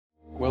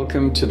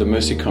Welcome to the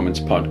Mercy Comments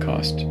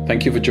podcast.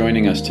 Thank you for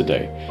joining us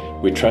today.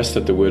 We trust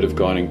that the Word of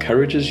God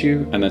encourages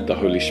you and that the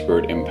Holy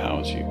Spirit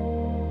empowers you.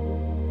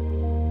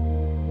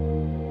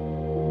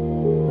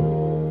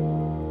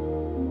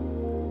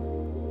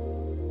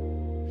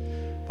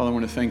 Father, I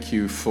want to thank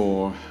you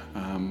for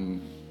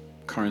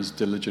Karen's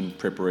diligent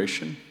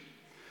preparation.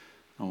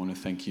 I want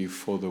to thank you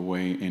for the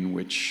way in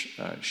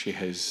which she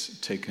has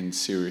taken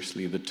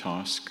seriously the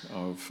task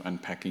of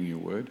unpacking your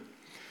Word.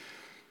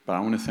 But I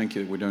want to thank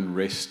you that we don't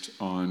rest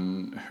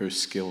on her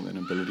skill and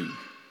ability,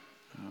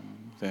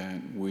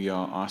 that we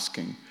are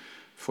asking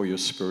for your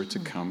Spirit to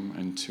come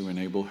and to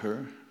enable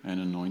her and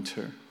anoint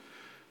her.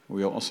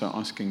 We are also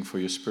asking for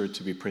your Spirit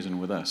to be present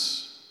with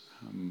us,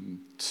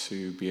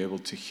 to be able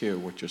to hear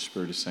what your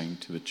Spirit is saying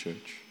to the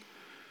church.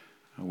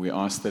 We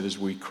ask that as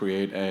we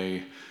create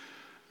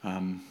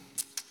an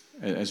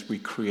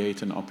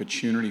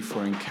opportunity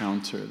for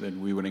encounter, that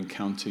we would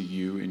encounter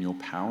you in your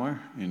power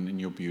and in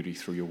your beauty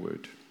through your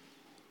word.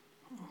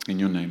 In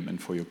your name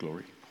and for your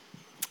glory.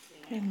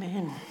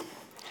 Amen.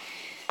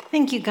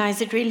 Thank you,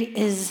 guys. It really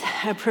is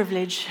a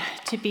privilege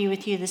to be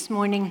with you this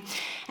morning.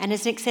 And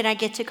as Nick said, I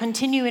get to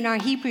continue in our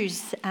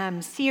Hebrews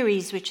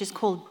series, which is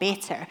called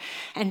Better.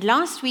 And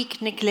last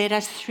week, Nick led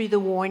us through the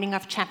warning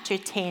of chapter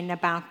 10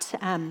 about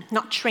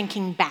not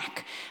shrinking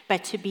back,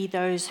 but to be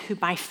those who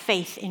by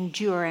faith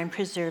endure and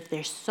preserve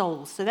their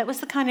souls. So that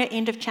was the kind of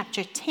end of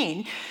chapter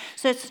 10.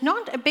 So it's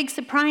not a big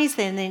surprise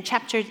then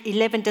chapter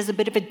 11 does a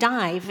bit of a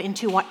dive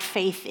into what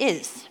faith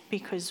is,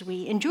 because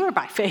we endure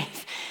by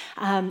faith.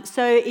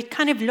 So it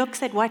kind of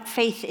looks at what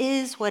faith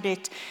is, what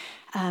it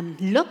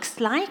looks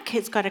like.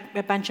 It's got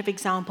a bunch of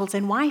examples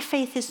and why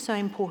faith is so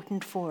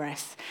important for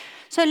us.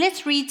 So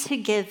let's read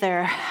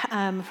together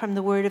from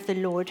the word of the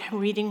Lord,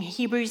 reading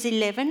Hebrews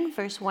 11,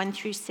 verse 1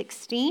 through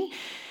 16.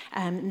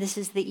 This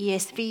is the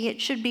ESV.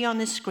 It should be on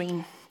the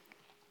screen.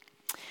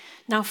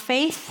 Now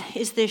faith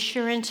is the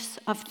assurance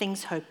of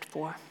things hoped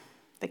for,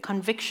 the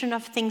conviction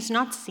of things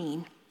not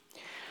seen.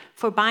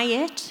 For by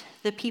it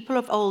the people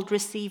of old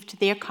received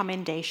their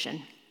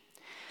commendation.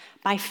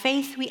 By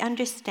faith we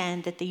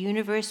understand that the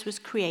universe was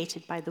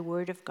created by the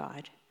word of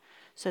God,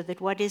 so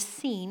that what is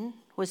seen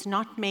was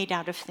not made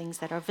out of things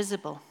that are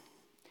visible.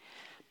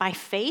 By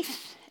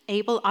faith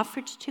Abel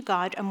offered to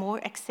God a more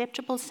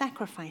acceptable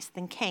sacrifice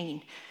than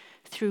Cain,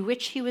 through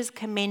which he was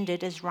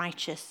commended as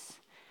righteous,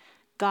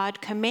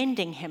 God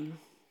commending him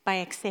by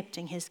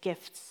accepting his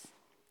gifts.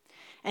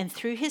 And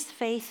through his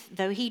faith,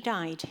 though he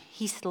died,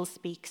 he still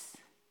speaks.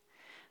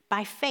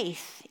 By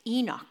faith,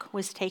 Enoch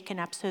was taken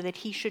up so that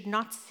he should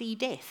not see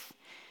death,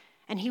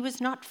 and he was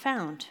not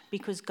found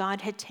because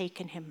God had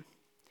taken him.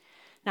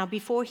 Now,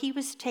 before he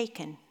was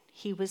taken,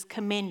 he was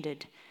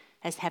commended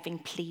as having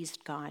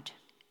pleased God.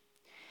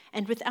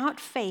 And without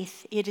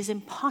faith, it is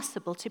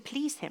impossible to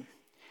please him,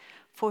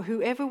 for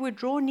whoever would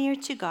draw near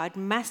to God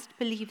must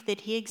believe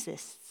that he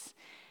exists,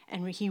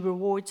 and he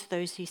rewards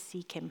those who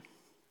seek him.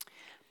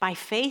 By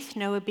faith,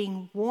 Noah,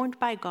 being warned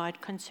by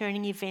God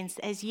concerning events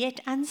as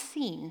yet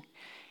unseen,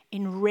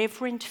 in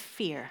reverent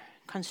fear,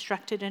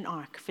 constructed an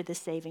ark for the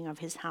saving of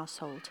his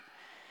household.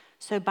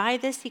 So by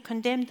this he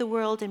condemned the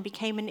world and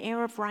became an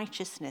heir of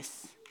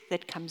righteousness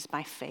that comes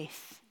by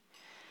faith.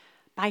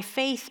 By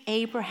faith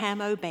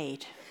Abraham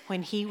obeyed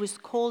when he was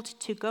called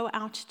to go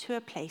out to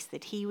a place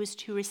that he was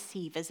to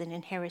receive as an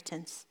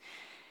inheritance.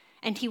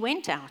 And he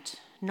went out,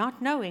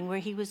 not knowing where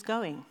he was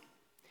going.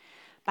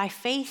 By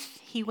faith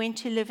he went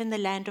to live in the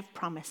land of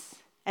promise,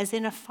 as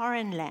in a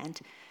foreign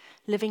land,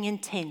 living in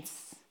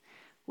tents,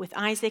 with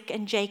Isaac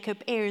and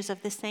Jacob, heirs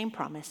of the same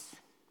promise.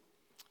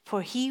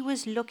 For he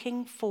was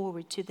looking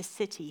forward to the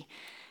city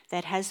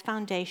that has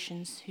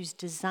foundations, whose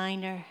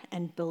designer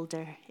and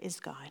builder is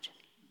God.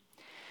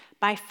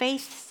 By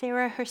faith,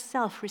 Sarah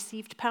herself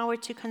received power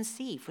to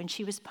conceive when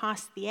she was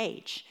past the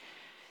age,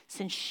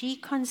 since she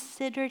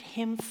considered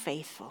him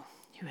faithful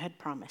who had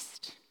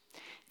promised.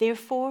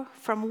 Therefore,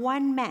 from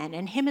one man,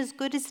 and him as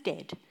good as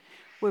dead,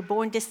 were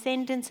born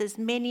descendants as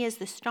many as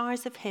the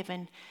stars of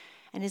heaven,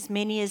 and as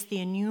many as the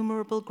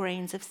innumerable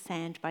grains of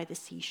sand by the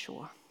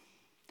seashore.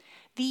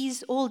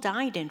 These all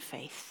died in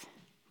faith,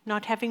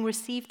 not having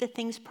received the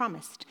things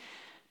promised,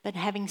 but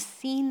having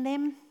seen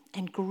them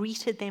and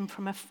greeted them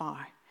from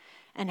afar,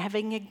 and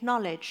having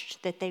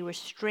acknowledged that they were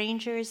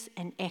strangers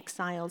and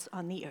exiles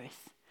on the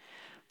earth.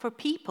 For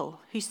people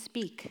who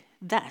speak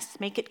thus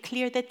make it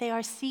clear that they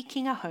are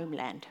seeking a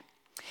homeland.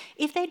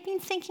 If they'd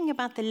been thinking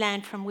about the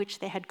land from which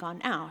they had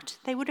gone out,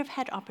 they would have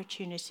had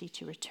opportunity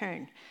to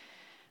return.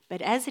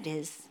 But as it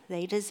is,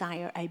 they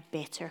desire a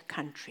better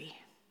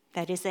country,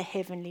 that is a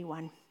heavenly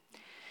one.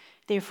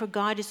 Therefore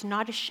God is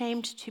not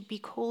ashamed to be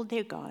called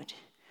their God,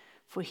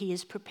 for he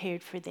has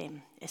prepared for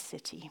them a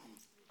city.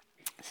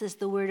 This is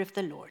the word of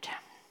the Lord.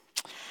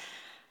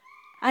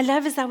 I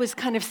love, as I was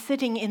kind of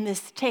sitting in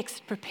this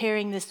text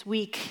preparing this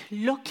week,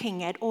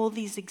 looking at all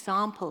these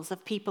examples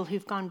of people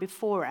who've gone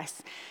before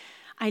us,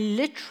 I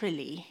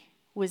literally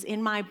was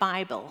in my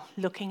Bible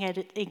looking at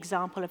an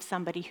example of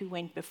somebody who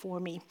went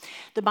before me.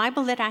 The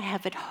Bible that I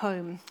have at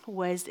home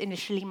was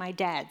initially my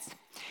dad's.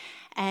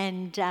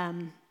 And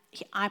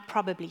I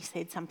probably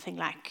said something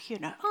like,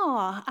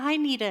 oh, I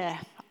need an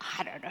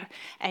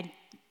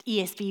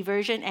ESV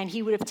version, and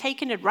he would have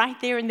taken it right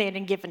there and then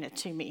and given it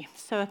to me.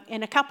 So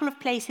in a couple of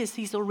places,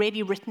 he's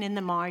already written in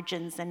the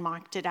margins and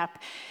marked it up.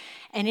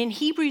 And in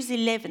Hebrews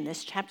 11,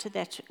 this chapter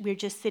that we're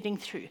just sitting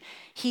through,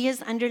 he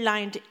has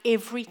underlined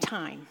every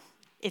time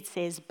it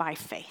says by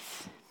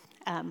faith.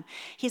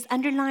 He's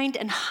underlined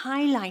and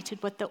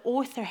highlighted what the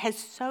author has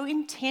so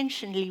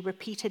intentionally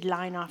repeated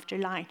line after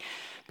line.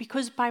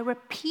 Because by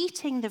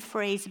repeating the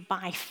phrase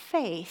by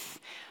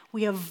faith,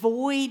 we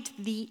avoid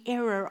the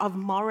error of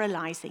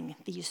moralizing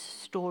these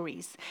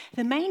stories.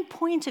 The main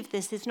point of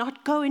this is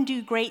not go and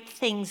do great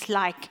things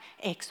like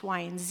X, Y,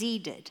 and Z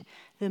did.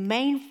 The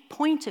main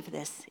point of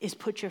this is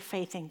put your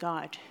faith in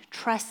God.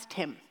 Trust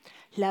him,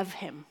 love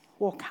him,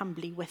 walk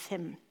humbly with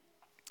him.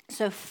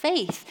 So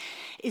faith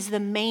is the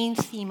main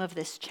theme of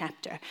this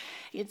chapter.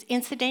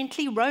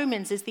 Incidentally,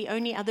 Romans is the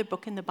only other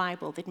book in the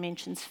Bible that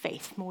mentions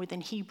faith more than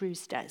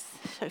Hebrews does.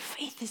 So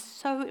faith is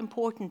so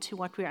important to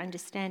what we're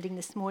understanding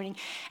this morning.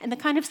 And the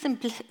kind of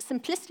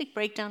simplistic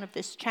breakdown of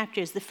this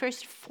chapter is the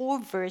first 4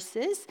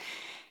 verses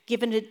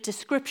given a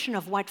description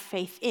of what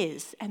faith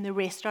is, and the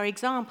rest are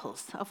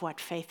examples of what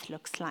faith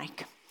looks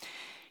like.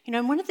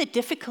 And one of the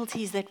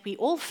difficulties that we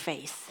all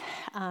face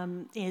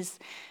is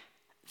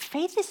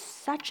faith is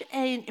such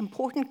an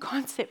important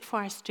concept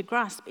for us to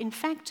grasp. In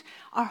fact,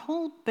 our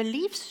whole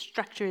belief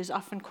structure is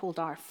often called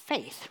our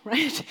faith,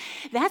 right?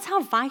 That's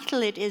how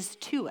vital it is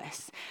to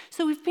us.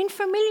 So we've been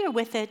familiar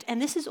with it, and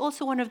this is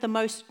also one of the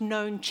most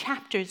known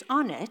chapters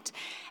on it,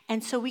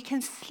 and so we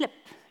can slip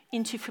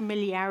into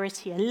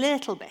familiarity a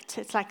little bit.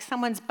 It's like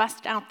someone's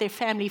bust out their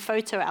family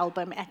photo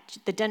album at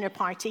the dinner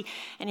party,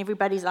 and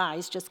everybody's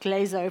eyes just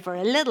glaze over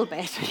a little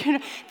bit.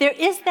 There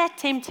is that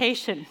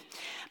temptation.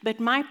 But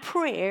my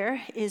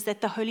prayer is that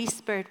the Holy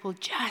Spirit will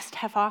just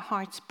have our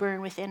hearts burn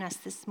within us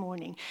this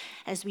morning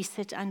as we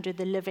sit under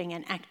the living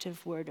and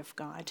active Word of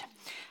God.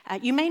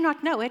 You may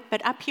not know it,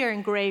 but up here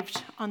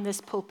engraved on this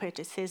pulpit,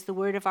 it says, the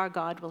Word of our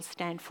God will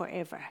stand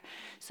forever.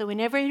 So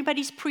whenever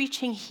anybody's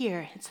preaching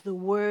here, it's the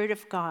Word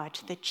of God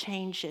that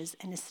changes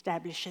and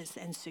establishes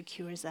and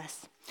secures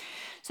us.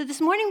 So this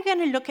morning we're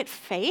going to look at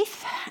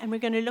faith, and we're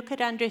going to look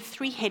at under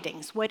 3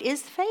 headings. What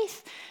is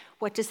faith?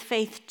 What does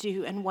faith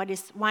do, and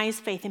why is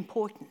faith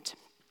important?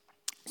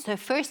 So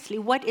firstly,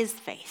 what is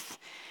faith?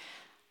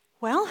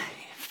 Well,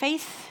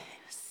 faith,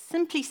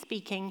 simply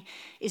speaking,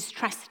 is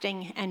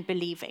trusting and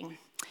believing.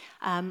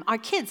 Our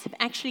kids have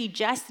actually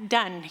just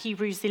done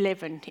Hebrews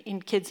 11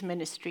 in kids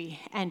ministry,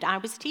 and I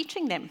was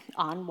teaching them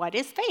on what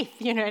is faith,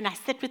 and I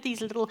sit with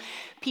these little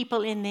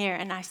people in there,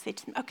 and I said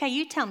to them, okay,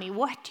 you tell me,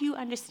 what do you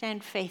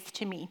understand faith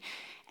to mean?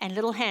 And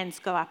little hands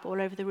go up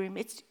all over the room.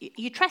 It's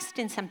you trust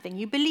in something,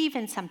 you believe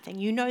in something,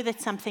 you know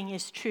that something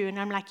is true. And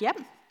I'm like, yep,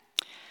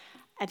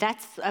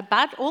 that's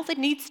about all that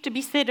needs to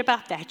be said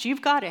about that.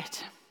 You've got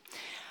it.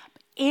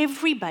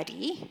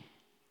 Everybody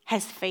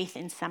has faith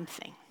in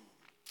something.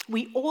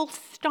 We all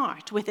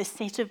start with a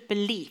set of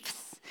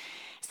beliefs,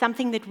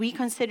 something that we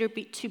consider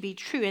to be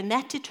true, and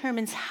that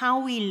determines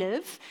how we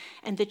live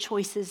and the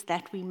choices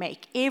that we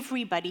make.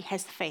 Everybody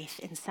has faith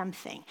in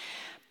something.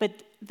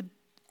 But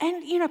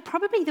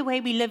probably the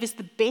way we live is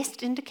the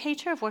best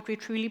indicator of what we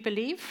truly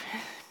believe.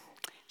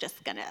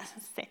 Just going to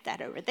set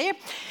that over there.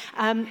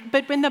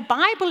 But when the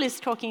Bible is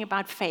talking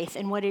about faith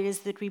and what it is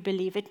that we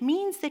believe, it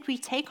means that we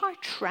take our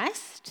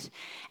trust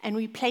and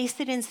we place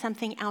it in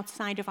something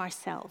outside of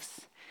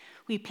ourselves.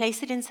 We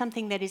place it in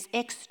something that is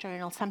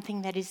external,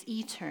 something that is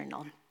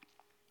eternal.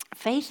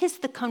 Faith is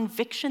the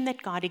conviction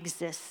that God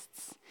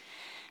exists,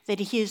 that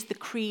he is the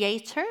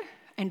creator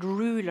and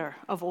ruler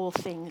of all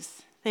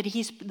things, that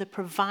he's the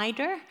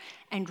provider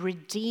and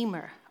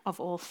redeemer of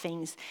all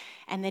things,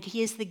 and that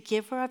he is the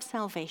giver of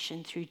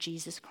salvation through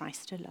Jesus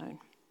Christ alone.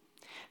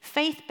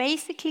 Faith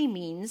basically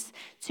means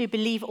to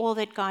believe all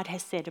that God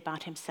has said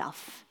about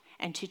himself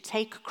and to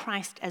take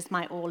Christ as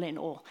my all in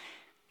all.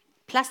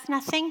 Plus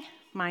nothing,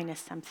 minus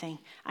something,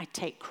 I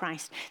take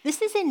Christ.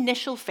 This is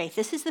initial faith.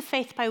 This is the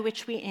faith by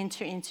which we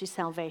enter into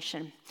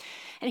salvation.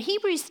 And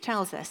Hebrews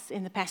tells us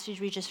in the passage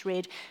we just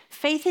read,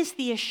 faith is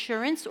the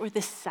assurance or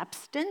the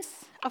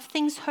substance of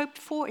things hoped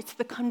for. It's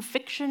the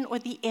conviction or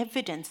the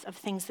evidence of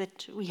things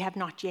that we have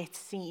not yet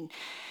seen.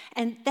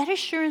 And that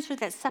assurance or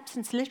that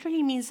substance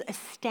literally means a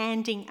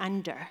standing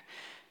under.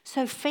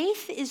 So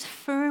faith is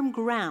firm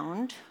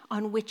ground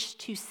on which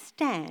to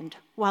stand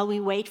while we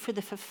wait for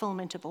the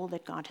fulfillment of all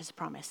that God has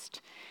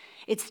promised.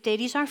 It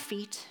steadies our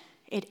feet,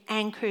 it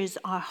anchors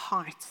our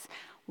hearts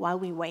while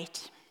we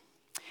wait.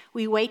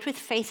 We wait with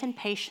faith and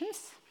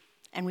patience,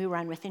 and we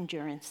run with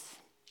endurance.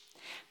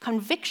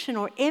 Conviction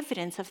or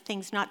evidence of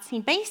things not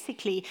seen.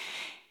 Basically,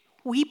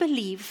 we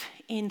believe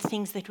in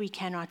things that we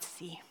cannot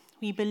see.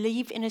 We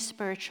believe in a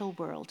spiritual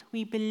world.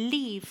 We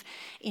believe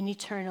in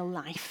eternal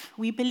life.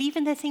 We believe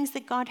in the things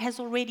that God has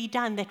already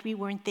done that we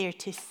weren't there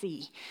to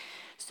see.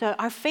 So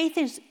our faith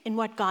is in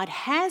what God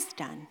has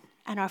done,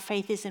 and our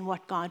faith is in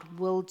what God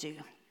will do.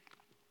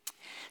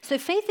 So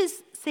faith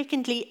is,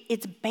 secondly,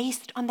 it's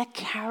based on the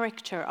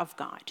character of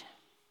God.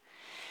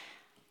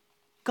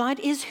 God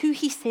is who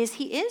he says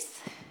he is,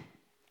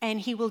 and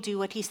he will do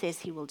what he says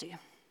he will do.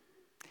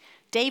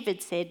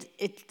 David said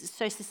it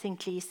so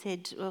succinctly. He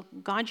said, well,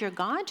 God, you're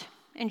God,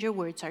 and your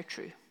words are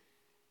true.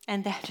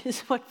 And that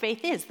is what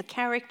faith is, the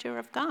character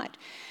of God.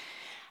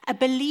 A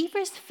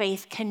believer's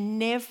faith can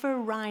never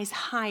rise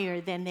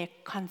higher than their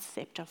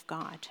concept of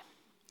God.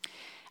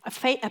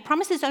 A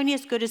promise is only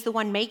as good as the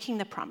one making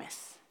the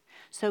promise.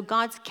 So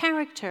God's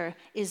character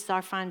is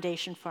our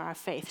foundation for our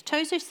faith.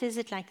 Tozer says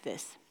it like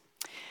this.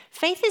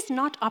 Faith is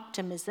not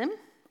optimism.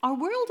 Our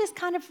world is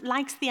kind of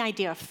likes the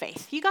idea of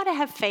faith. You got to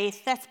have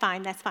faith. That's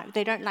fine. That's fine.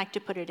 They don't like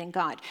to put it in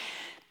God.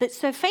 But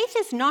so faith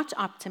is not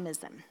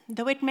optimism,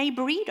 though it may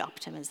breed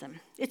optimism.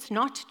 It's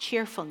not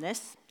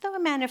cheerfulness, though a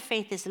man of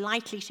faith is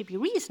likely to be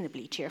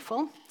reasonably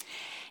cheerful.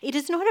 It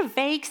is not a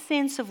vague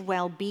sense of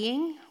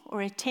well-being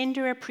or a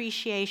tender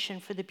appreciation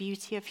for the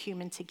beauty of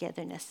human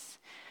togetherness.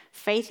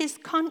 Faith is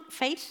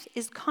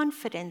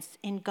confidence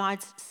in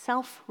God's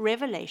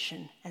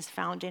self-revelation as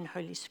found in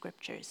Holy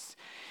Scriptures.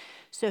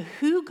 So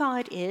who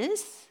God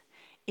is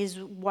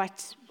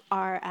what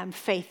our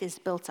faith is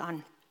built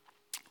on.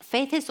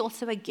 Faith is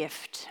also a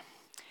gift.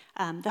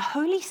 The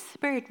Holy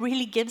Spirit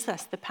really gives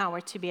us the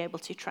power to be able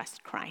to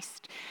trust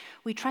Christ.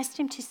 We trust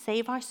him to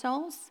save our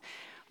souls.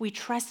 We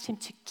trust him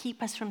to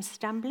keep us from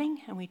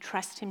stumbling, and we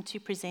trust him to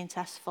present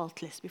us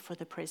faultless before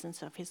the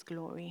presence of his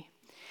glory.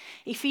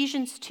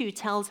 Ephesians 2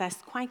 tells us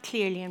quite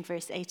clearly in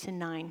verse 8 and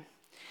 9,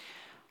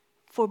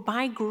 "For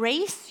by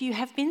grace you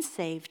have been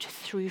saved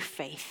through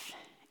faith,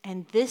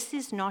 and this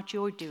is not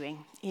your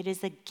doing. It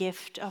is a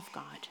gift of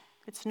God.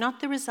 It's not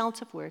the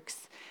result of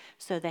works,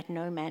 so that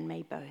no man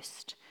may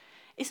boast."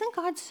 Isn't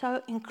God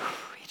so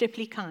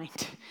incredibly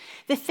kind?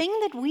 The thing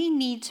that we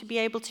need to be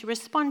able to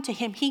respond to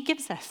him, he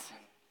gives us.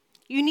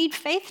 You need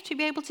faith to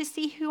be able to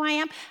see who I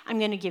am? I'm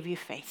going to give you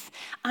faith.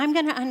 I'm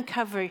going to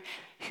uncover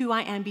who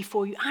I am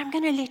before you. I'm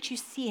going to let you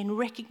see and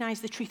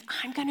recognize the truth.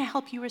 I'm going to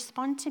help you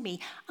respond to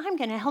me. I'm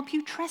going to help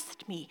you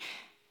trust me.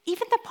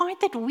 Even the part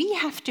that we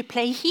have to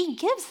play, he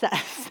gives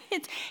us.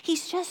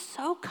 He's just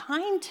so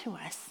kind to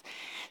us.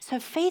 So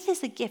faith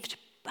is a gift.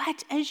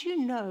 But as you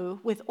know,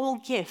 with all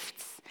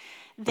gifts,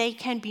 they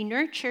can be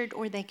nurtured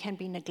or they can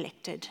be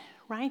neglected.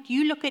 Right?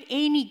 You look at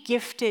any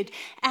gifted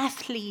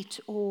athlete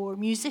or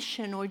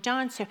musician or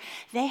dancer,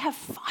 they have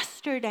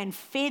fostered and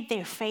fed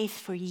their faith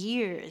for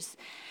years.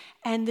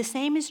 And the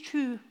same is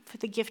true for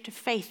the gift of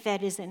faith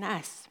that is in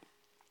us.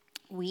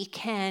 We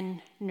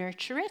can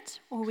nurture it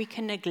or we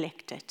can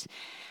neglect it.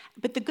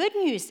 But the good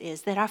news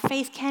is that our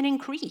faith can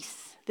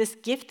increase. This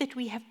gift that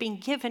we have been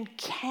given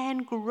can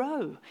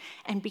grow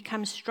and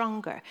become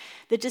stronger.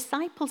 The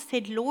disciples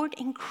said, "Lord,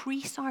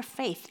 increase our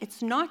faith."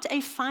 It's not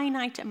a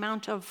finite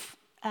amount of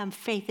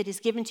faith that is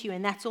given to you,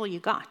 and that's all you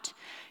got.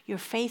 Your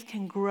faith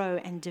can grow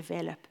and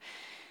develop.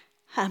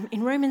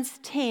 In Romans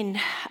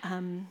 10,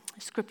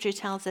 Scripture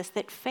tells us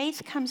that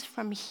faith comes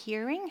from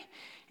hearing,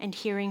 and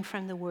hearing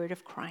from the word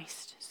of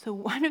Christ. So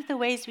one of the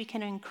ways we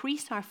can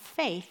increase our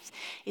faith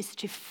is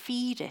to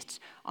feed it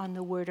on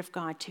the word of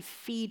God, to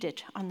feed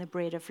it on the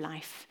bread of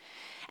life.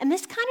 And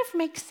this kind of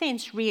makes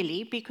sense,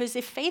 really, because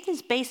if faith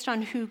is based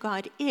on who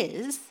God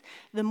is,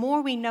 the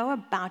more we know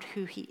about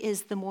who he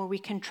is, the more we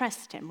can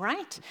trust him,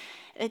 right?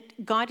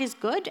 God is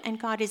good and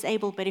God is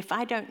able, but if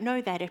I don't know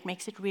that, it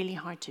makes it really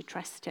hard to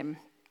trust him.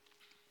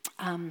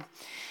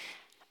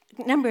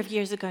 A number of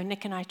years ago,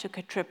 Nick and I took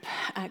a trip.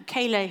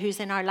 Kayla,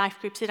 who's in our life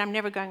group, said, "I'm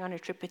never going on a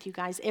trip with you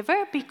guys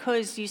ever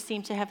because you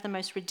seem to have the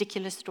most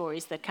ridiculous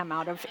stories that come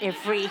out of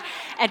every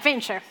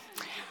adventure."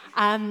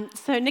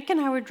 So Nick and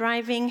I were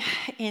driving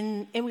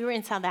and we were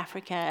in South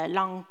Africa, a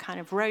long kind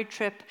of road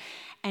trip,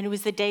 and it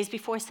was the days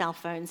before cell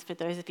phones, for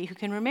those of you who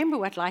can remember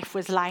what life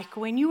was like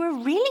when you were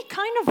really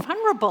kind of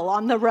vulnerable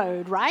on the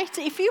road, right?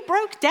 If you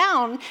broke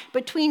down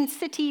between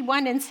City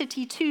 1 and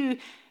City 2,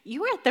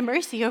 you were at the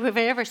mercy of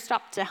whoever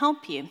stopped to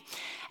help you.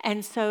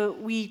 And so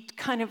we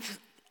kind of,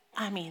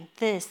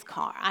 this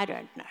car, I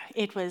don't know.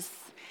 It was,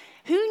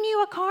 who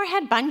knew a car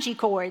had bungee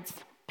cords?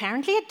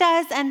 Apparently it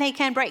does, and they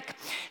can break.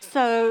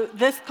 So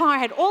this car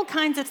had all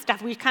kinds of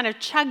stuff. We kind of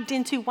chugged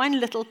into one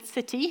little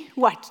city.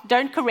 What?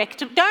 Don't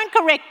correct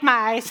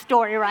my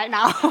story right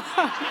now.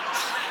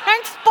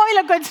 Don't spoil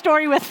a good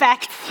story with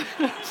facts.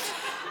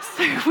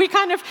 So we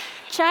kind of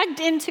chugged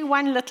into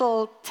one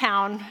little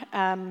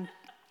town.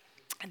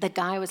 The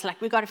guy was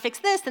like, "We got to fix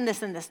this and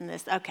this and this and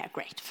this." Okay,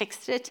 great,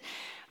 fixed it.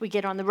 We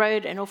get on the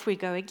road and off we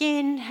go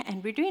again,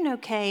 and we're doing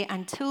okay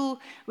until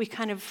we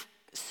kind of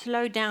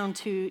slow down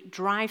to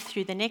drive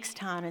through the next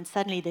town, and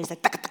suddenly there's a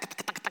tuck, tuck, tuck,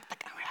 tuck, tuck,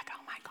 tuck, and we're like,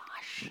 "Oh my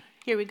gosh,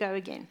 here we go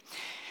again."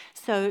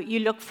 So you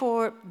look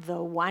for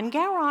the one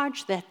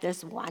garage that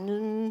this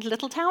one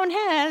little town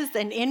has,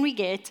 and in we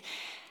get,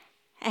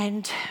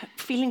 and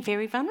feeling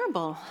very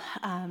vulnerable.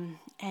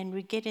 And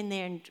we get in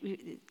there, and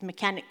the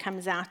mechanic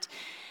comes out,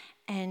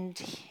 and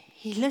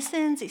he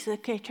listens. He says,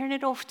 "Okay, turn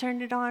it off,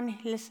 turn it on."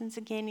 He listens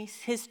again. He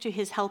says to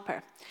his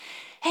helper,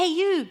 "Hey,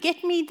 you,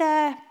 get me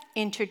the,"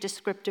 enter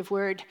descriptive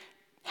word,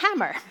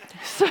 "hammer."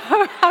 So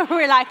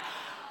we're like,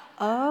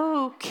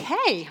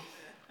 okay.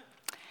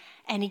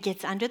 And he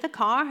gets under the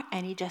car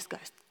and he just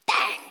goes,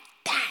 dang,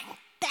 dang,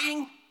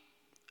 dang.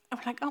 I'm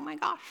like, oh my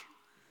gosh.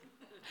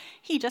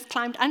 He just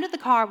climbed under the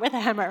car with a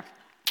hammer,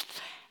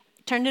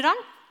 turned it on,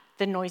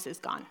 the noise is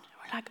gone.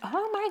 We're like,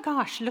 oh my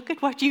gosh, look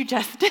at what you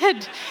just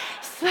did.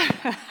 So,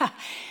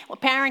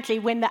 apparently,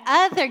 when the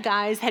other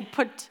guys had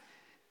put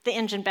the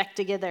engine back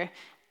together,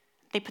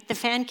 they put the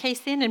fan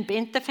case in and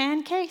bent the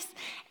fan case,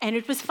 and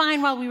it was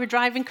fine while we were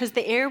driving because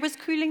the air was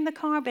cooling the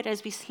car, but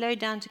as we slowed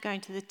down to go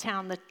into the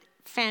town, the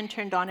fan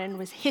turned on and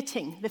was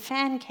hitting the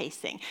fan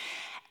casing.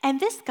 And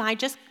this guy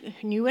just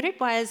knew what it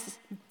was,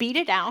 beat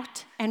it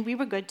out, and we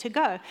were good to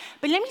go.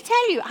 But let me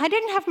tell you, I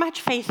didn't have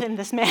much faith in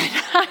this man.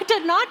 I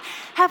did not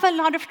have a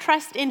lot of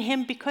trust in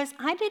him because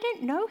I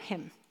didn't know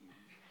him.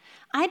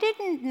 I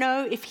didn't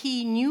know if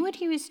he knew what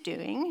he was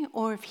doing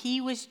or if he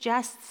was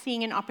just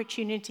seeing an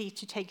opportunity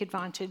to take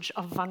advantage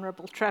of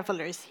vulnerable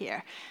travelers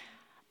here.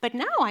 But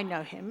now I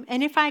know him,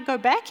 and if I go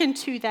back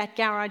into that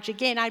garage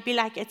again, I'd be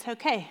like, it's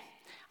okay.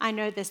 I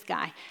know this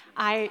guy.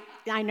 I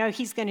know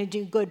he's going to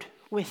do good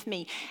with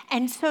me.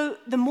 And so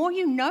the more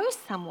you know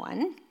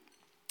someone,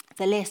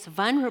 the less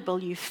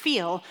vulnerable you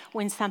feel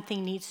when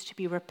something needs to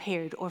be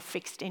repaired or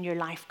fixed in your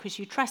life, because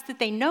you trust that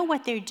they know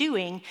what they're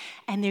doing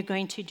and they're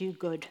going to do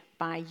good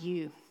by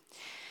you.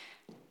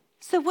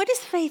 So what does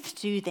faith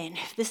do then?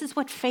 This is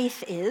what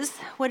faith is.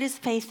 What does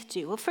faith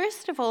do? Well,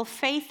 first of all,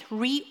 faith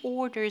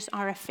reorders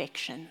our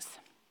affections.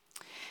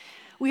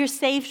 We are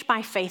saved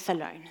by faith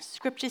alone.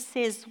 Scripture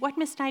says, what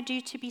must I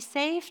do to be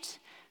saved?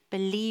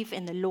 Believe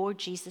in the Lord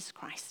Jesus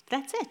Christ.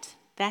 That's it.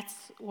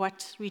 That's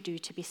what we do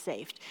to be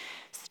saved.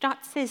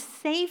 Stott says,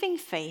 saving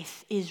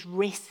faith is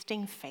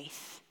resting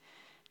faith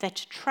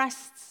that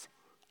trusts,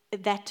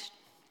 that,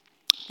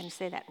 I'm going to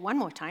say that one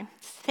more time.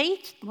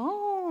 Faith,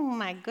 oh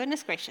my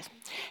goodness gracious.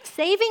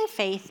 Saving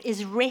faith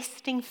is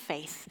resting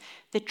faith,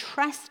 the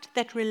trust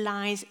that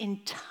relies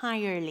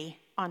entirely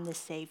on the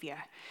Savior.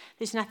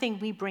 There's nothing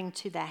we bring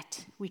to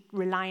that. We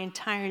rely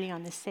entirely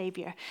on the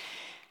Savior.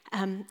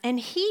 And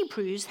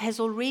Hebrews has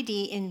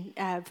already, in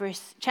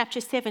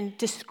chapter 7,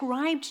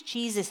 described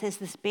Jesus as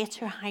this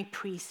better high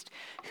priest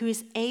who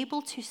is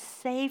able to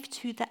save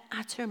to the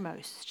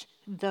uttermost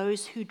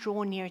those who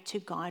draw near to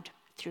God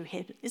through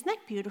him. Isn't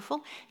that beautiful?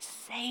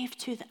 Save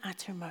to the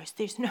uttermost.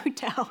 There's no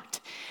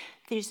doubt.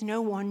 There's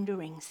no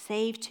wandering.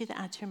 Save to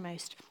the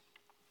uttermost.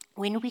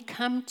 When we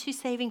come to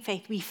saving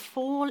faith, we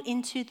fall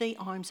into the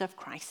arms of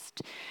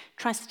Christ,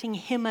 trusting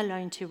him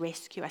alone to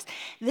rescue us.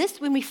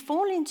 When we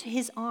fall into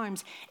his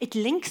arms, it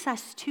links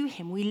us to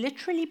him. We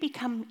literally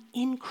become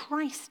in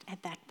Christ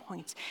at that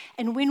point.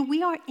 And when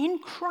we are in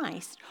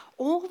Christ,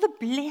 all the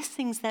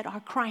blessings that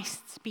are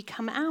Christ's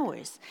become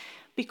ours.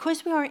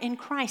 Because we are in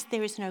Christ,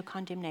 there is no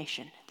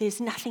condemnation. There's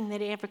nothing that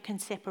ever can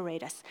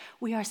separate us.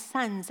 We are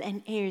sons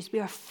and heirs. We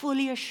are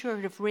fully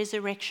assured of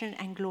resurrection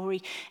and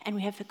glory, and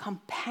we have the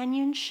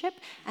companionship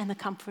and the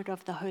comfort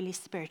of the Holy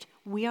Spirit.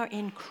 We are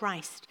in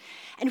Christ.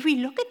 And if we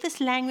look at this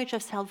language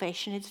of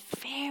salvation, it's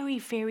very,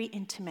 very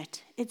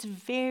intimate. It's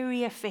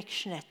very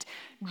affectionate.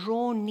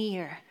 Draw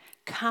near,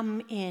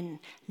 come in,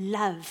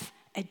 love,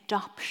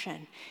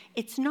 adoption.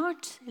 It's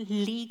not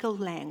legal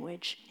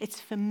language,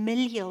 it's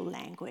familial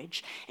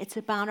language. It's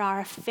about our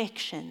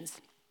affections.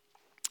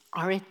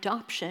 Our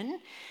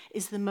adoption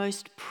is the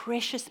most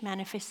precious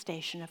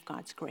manifestation of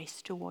God's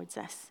grace towards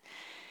us.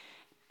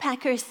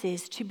 Packer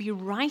says, to be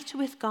right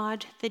with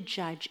God, the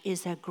judge,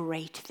 is a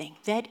great thing.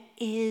 That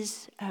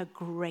is a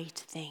great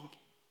thing.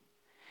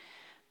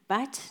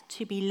 But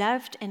to be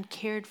loved and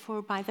cared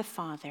for by the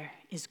Father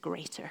is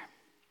greater.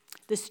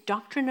 This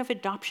doctrine of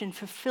adoption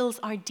fulfills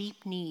our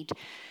deep need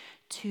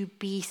to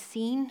be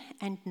seen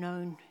and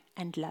known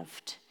and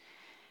loved.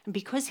 And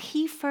because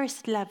he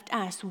first loved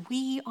us,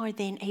 we are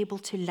then able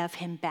to love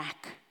him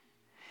back.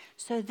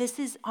 So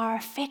our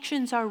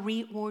affections are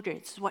reordered.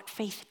 It's what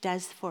faith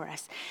does for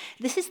us.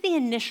 This is the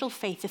initial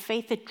faith, the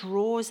faith that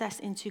draws us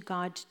into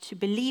God to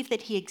believe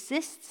that he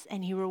exists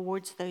and he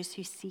rewards those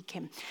who seek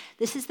him.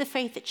 This is the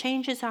faith that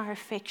changes our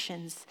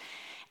affections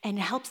and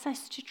helps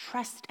us to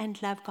trust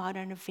and love God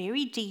on a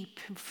very deep,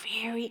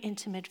 very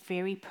intimate,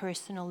 very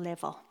personal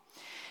level.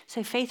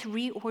 So faith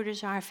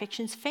reorders our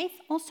affections. Faith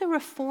also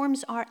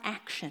reforms our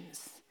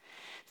actions.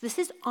 This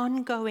is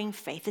ongoing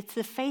faith. It's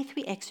the faith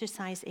we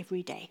exercise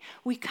every day.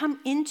 We come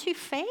into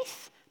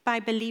faith by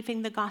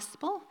believing the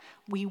gospel.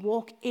 We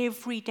walk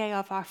every day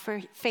of our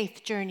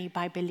faith journey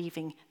by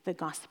believing the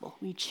gospel.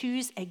 We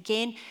choose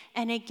again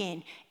and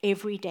again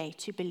every day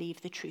to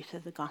believe the truth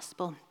of the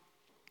gospel.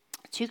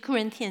 2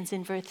 Corinthians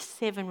in verse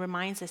 7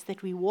 reminds us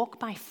that we walk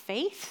by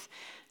faith,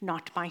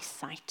 not by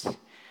sight.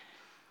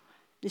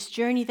 This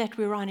journey that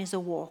we're on is a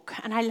walk.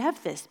 And I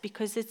love this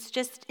because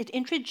it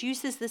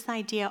introduces this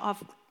idea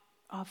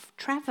of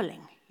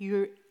traveling.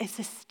 It's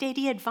a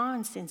steady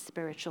advance in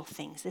spiritual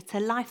things. It's a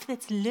life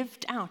that's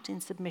lived out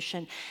in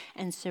submission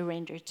and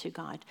surrender to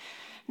God.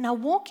 Now,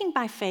 walking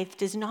by faith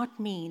does not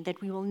mean that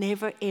we will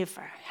never,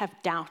 ever have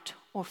doubt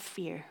or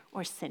fear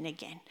or sin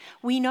again.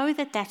 We know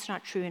that that's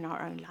not true in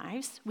our own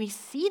lives. We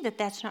see that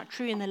that's not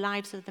true in the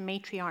lives of the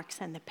matriarchs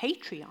and the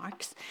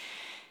patriarchs.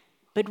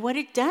 But what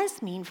it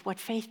does mean, what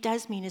faith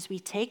does mean, is we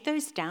take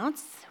those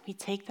doubts, we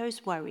take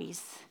those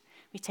worries,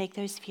 we take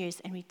those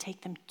fears, and we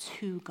take them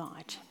to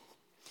God.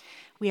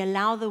 We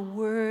allow the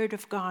word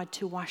of God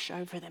to wash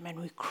over them, and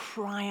we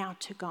cry out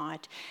to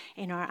God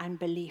in our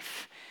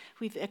unbelief.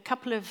 A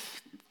couple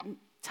of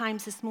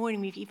times this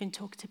morning, we've even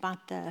talked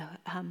about the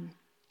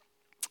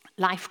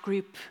life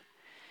group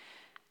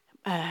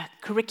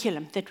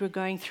curriculum that we're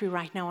going through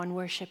right now on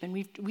worship, and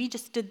we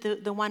just did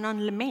the one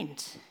on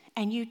lament.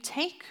 And you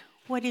take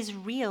what is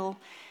real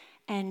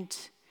and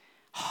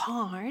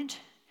hard,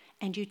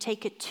 and you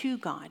take it to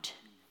God.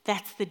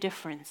 That's the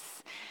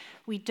difference.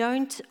 We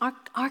don't,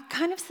 our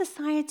kind of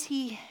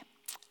society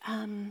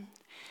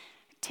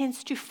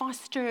tends to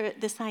foster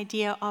this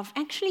idea of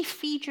actually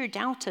feed your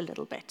doubt a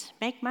little bit,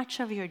 make much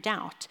of your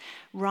doubt,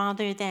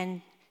 rather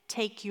than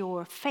take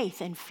your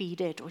faith and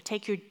feed it, or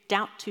take your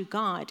doubt to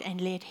God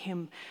and let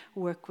him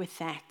work with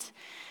that.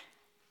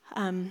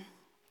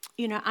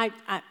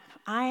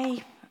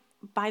 I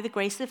by the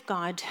grace of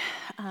God,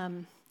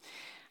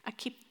 I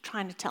keep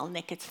trying to tell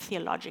Nick it's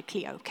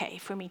theologically okay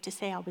for me to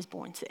say I was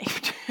born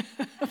saved.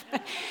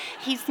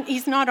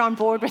 He's not on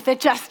board with it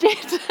just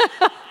yet.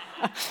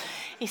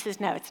 He says,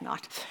 no, it's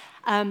not.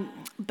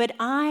 But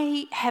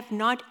I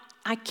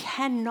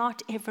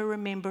cannot ever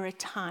remember a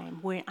time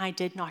where I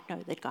did not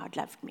know that God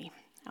loved me.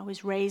 I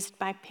was raised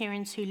by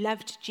parents who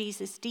loved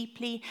Jesus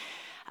deeply.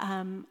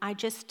 I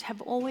just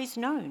have always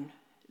known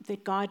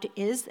that God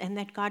is and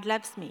that God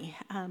loves me.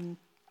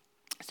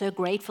 So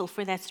grateful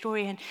for that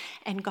story,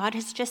 and God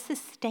has just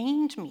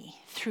sustained me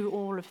through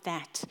all of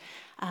that.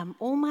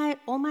 All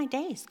my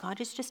days, God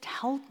has just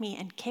held me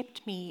and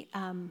kept me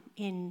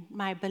in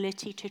my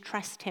ability to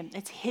trust him.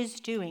 It's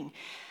his doing.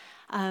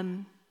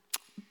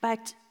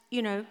 But,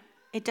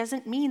 it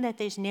doesn't mean that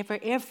there's never,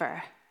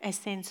 ever a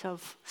sense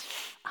of,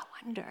 I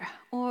wonder,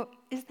 or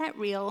is that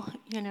real?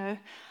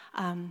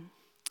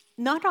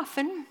 Not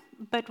often,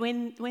 but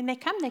when they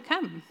come, they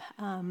come.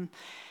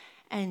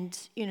 And,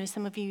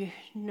 some of you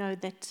know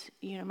that,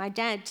 my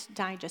dad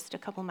died just a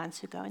couple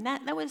months ago, and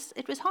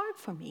it was hard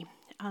for me.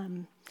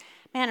 Man,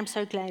 I'm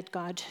so glad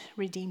God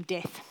redeemed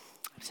death.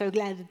 I'm so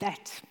glad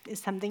that is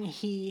something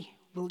he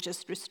will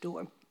just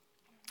restore.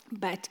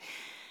 But,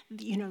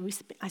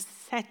 I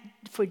sat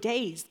for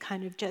days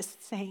kind of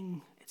just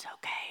saying, it's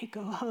okay,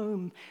 go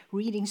home,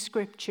 reading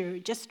scripture,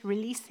 just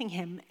releasing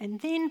him. And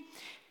then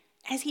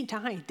as he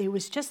died, there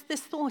was just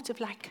this thought of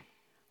like,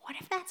 what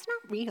if that's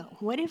not real?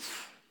 What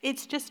if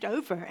it's just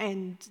over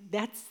and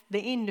that's the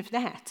end of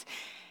that?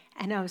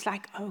 And I was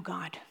like, oh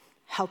God,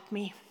 help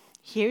me.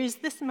 Here's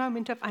this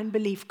moment of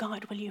unbelief.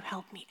 God, will you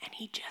help me? And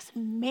he just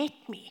met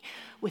me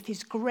with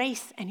his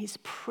grace and his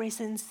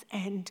presence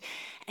and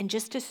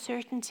just a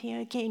certainty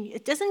again.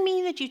 It doesn't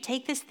mean that you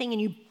take this thing and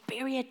you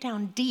bury it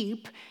down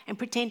deep and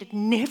pretend it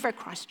never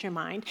crossed your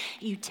mind.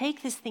 You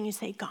take this thing and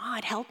say,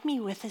 God, help me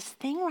with this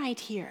thing right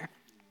here.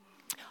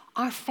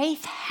 Our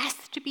faith has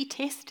to be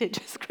tested.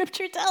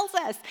 Scripture tells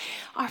us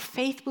our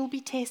faith will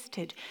be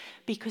tested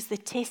because the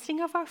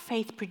testing of our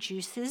faith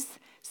produces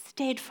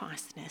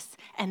steadfastness.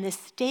 And the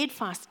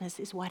steadfastness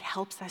is what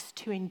helps us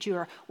to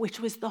endure, which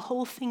was the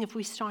whole thing if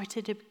we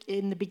started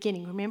in the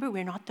beginning. Remember,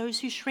 we're not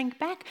those who shrink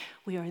back.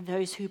 We are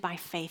those who by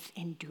faith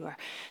endure.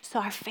 So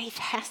our faith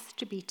has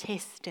to be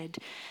tested.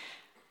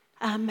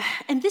 And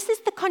this is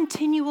the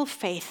continual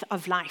faith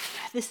of life.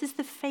 This is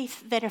the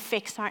faith that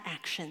affects our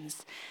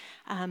actions.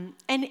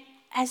 And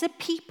as a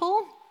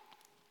people,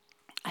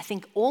 I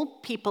think all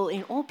people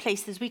in all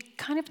places, we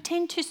kind of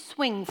tend to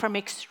swing from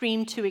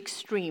extreme to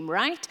extreme,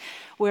 right?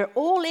 We're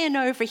all in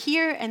over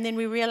here, and then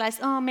we realize,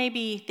 oh,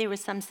 maybe there was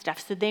some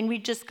stuff. So then we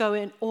just go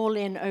in all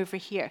in over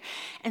here.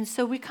 And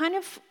so we kind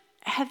of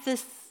have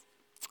this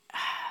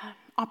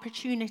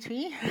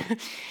opportunity.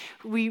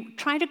 We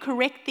try to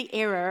correct the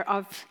error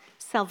of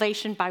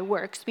salvation by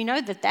works. We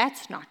know that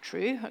that's not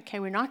true. Okay,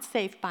 we're not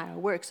saved by our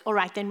works. All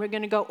right, then we're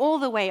going to go all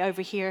the way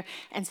over here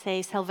and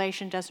say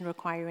salvation doesn't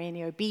require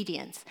any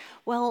obedience.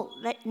 Well,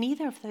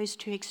 neither of those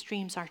two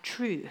extremes are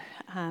true.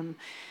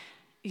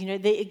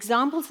 The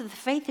examples of the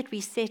faith that we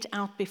set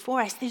out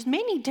before us, there's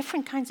many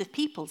different kinds of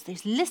peoples.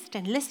 There's list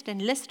and list and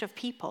list of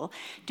people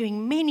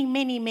doing many,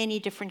 many, many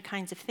different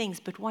kinds of things.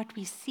 But what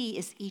we see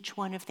is each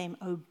one of them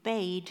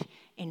obeyed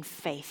in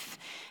faith.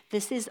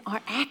 This is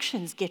our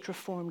actions get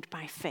reformed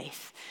by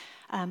faith.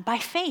 By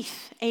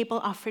faith, Abel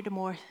offered a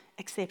more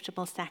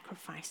acceptable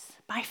sacrifice.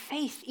 By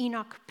faith,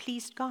 Enoch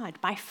pleased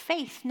God. By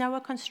faith,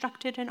 Noah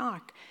constructed an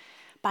ark.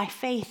 By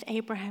faith,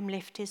 Abraham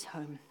left his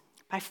home.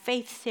 By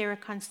faith, Sarah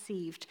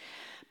conceived.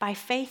 By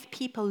faith,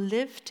 people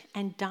lived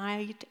and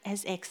died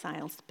as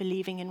exiles,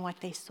 believing in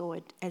what they saw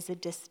as a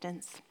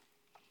distance.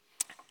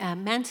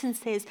 Manson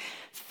says,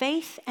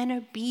 faith and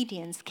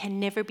obedience can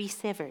never be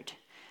severed.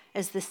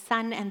 As the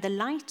sun and the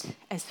light,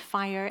 as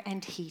fire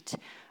and heat,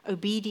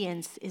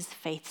 obedience is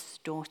faith's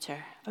daughter.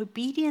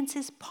 Obedience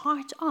is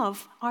part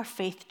of our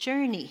faith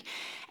journey,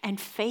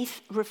 and faith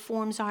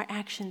reforms our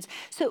actions.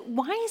 So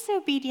why is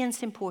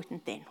obedience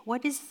important then?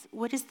 What is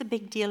the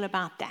big deal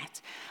about that?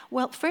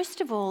 Well,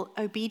 first of all,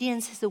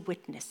 obedience is a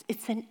witness.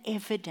 It's an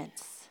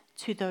evidence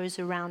to those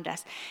around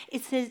us.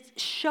 It's a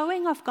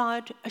showing of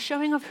God, a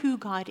showing of who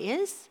God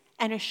is,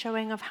 and a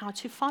showing of how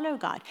to follow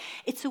God.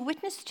 It's a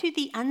witness to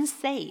the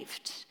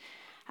unsaved.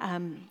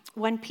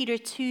 1 Peter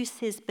 2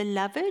 says,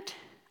 "Beloved,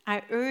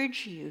 I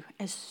urge you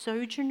as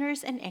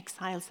sojourners and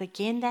exiles,"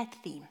 again that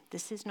theme,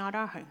 this is not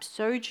our home,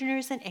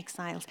 sojourners and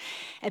exiles,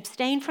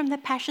 "abstain from the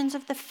passions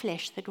of the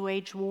flesh that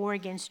wage war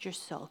against your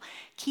soul.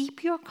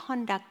 Keep your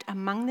conduct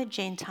among the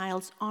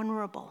Gentiles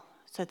honorable,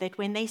 so that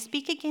when they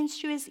speak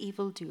against you as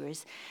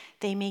evildoers,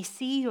 they may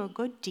see your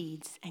good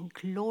deeds and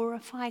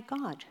glorify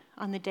God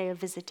on the day of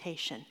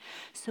visitation."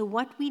 So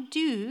what we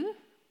do,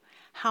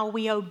 how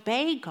we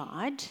obey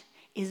God,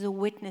 is a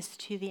witness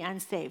to the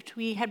unsaved.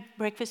 We had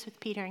breakfast with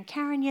Peter and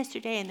Karen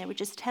yesterday, and they were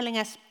just telling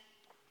us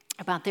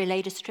about their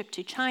latest trip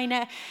to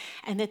China,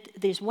 and that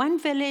there's one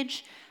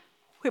village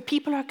where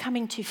people are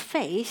coming to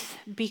faith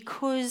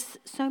because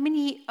so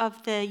many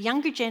of the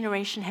younger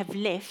generation have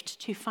left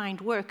to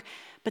find work,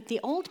 but the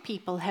old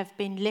people have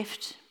been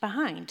left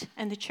behind.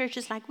 And the church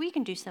is like, we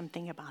can do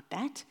something about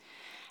that.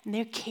 And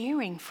they're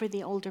caring for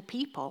the older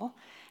people.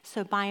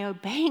 So by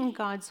obeying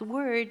God's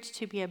word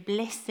to be a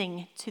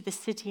blessing to the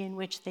city in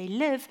which they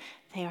live,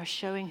 they are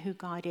showing who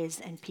God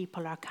is, and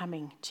people are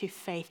coming to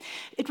faith.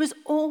 It was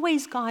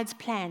always God's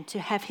plan to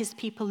have his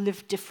people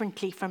live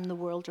differently from the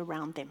world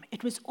around them.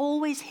 It was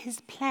always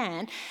his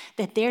plan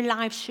that their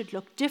lives should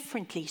look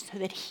differently so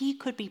that he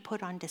could be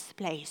put on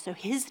display, so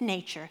his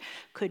nature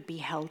could be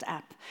held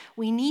up.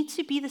 We need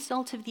to be the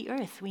salt of the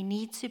earth. We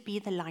need to be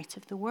the light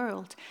of the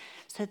world,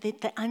 so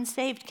that the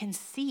unsaved can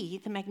see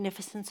the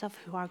magnificence of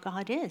who our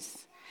God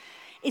is.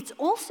 It's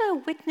also a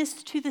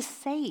witness to the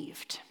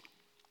saved.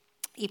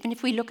 Even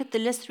if we look at the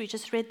list we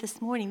just read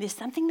this morning, there's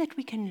something that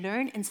we can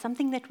learn and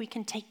something that we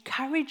can take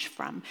courage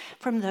from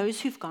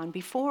those who've gone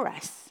before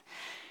us.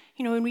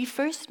 You know, when we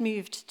first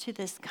moved to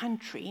this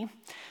country,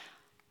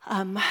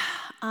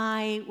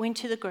 I went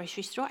to the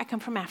grocery store. I come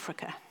from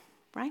Africa,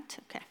 right?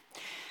 Okay.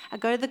 I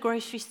go to the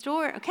grocery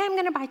store. Okay, I'm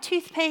going to buy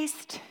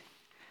toothpaste.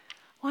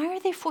 Why are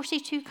there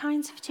 42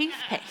 kinds of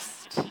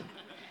toothpaste?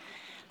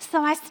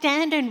 So I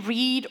stand and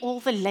read all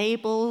the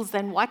labels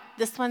and what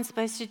this one's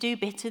supposed to do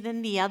better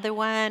than the other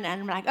one.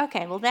 And I'm like,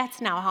 okay, well,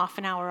 that's now half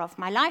an hour of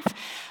my life.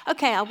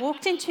 Okay, I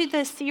walked into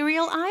the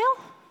cereal aisle.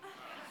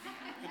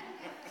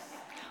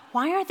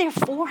 Why are there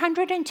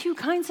 402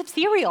 kinds of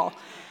cereal?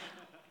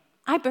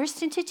 I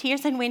burst into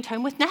tears and went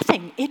home with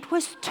nothing. It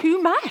was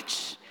too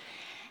much.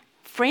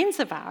 Friends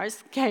of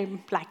ours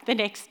came like the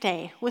next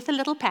day with a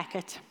little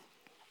packet.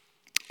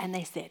 And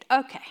they said,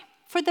 okay,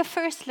 for the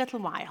first little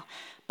while,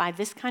 buy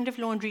this kind of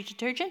laundry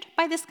detergent,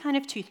 buy this kind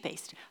of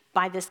toothpaste,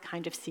 buy this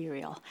kind of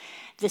cereal.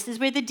 This is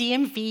where the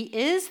DMV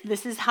is.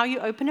 This is how you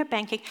open a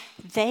bank account.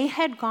 They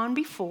had gone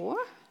before.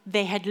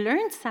 They had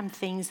learned some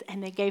things,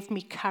 and they gave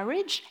me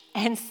courage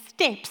and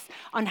steps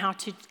on how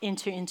to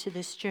enter into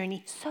this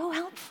journey. So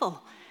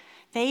helpful.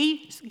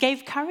 They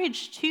gave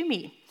courage to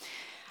me.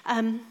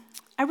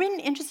 I read an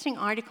interesting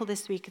article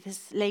this week.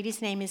 This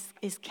lady's name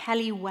is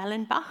Kelly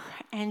Wellenbach,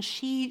 and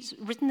she's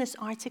written this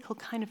article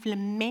kind of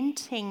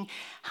lamenting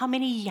how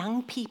many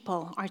young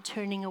people are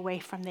turning away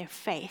from their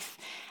faith.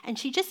 And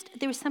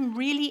there were some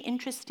really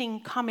interesting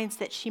comments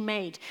that she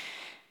made.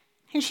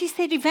 And she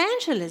said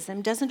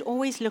evangelism doesn't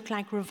always look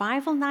like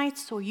revival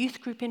nights or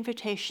youth group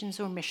invitations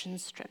or mission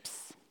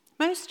trips.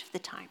 Most of the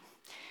time,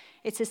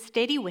 it's a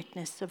steady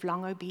witness of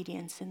long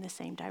obedience in the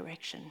same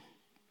direction.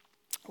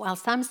 While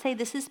some say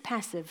this is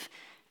passive,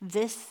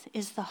 this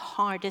is the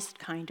hardest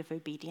kind of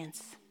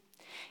obedience.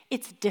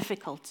 It's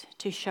difficult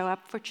to show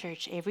up for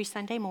church every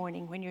Sunday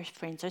morning when your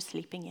friends are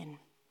sleeping in.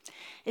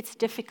 It's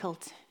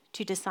difficult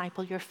to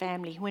disciple your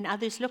family when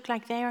others look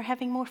like they are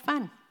having more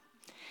fun.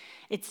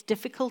 It's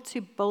difficult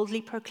to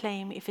boldly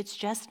proclaim, if it's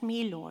just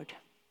me, Lord,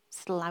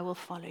 still I will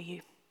follow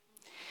you.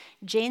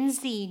 Gen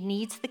Z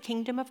needs the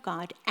kingdom of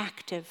God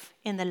active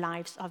in the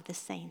lives of the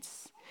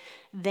saints.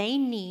 They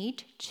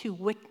need to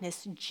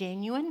witness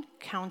genuine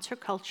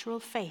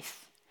countercultural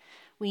faith.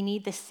 We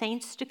need the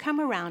saints to come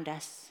around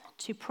us,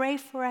 to pray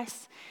for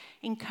us,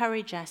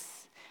 encourage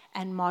us,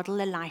 and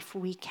model a life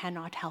we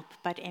cannot help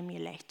but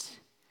emulate.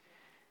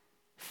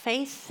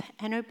 Faith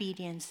and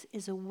obedience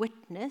is a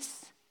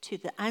witness to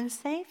the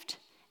unsaved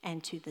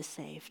and to the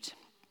saved.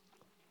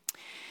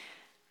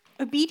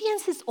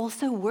 Obedience is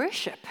also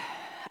worship.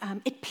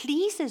 It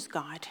pleases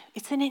God.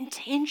 It's an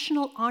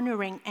intentional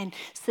honoring and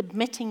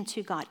submitting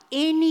to God.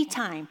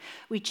 Anytime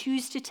we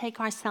choose to take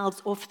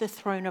ourselves off the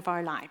throne of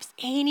our lives,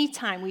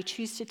 anytime we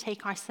choose to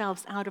take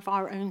ourselves out of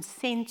our own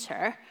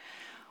center,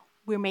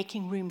 we're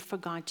making room for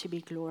God to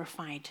be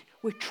glorified.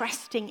 We're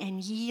trusting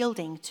and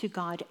yielding to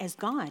God as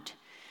God.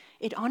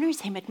 It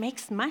honors him. It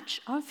makes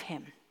much of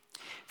him.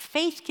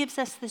 Faith gives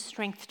us the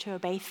strength to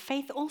obey.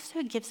 Faith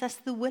also gives us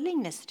the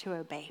willingness to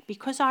obey.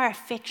 Because our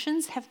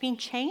affections have been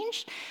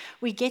changed,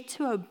 we get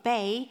to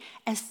obey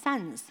as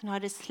sons,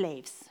 not as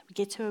slaves. We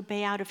get to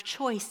obey out of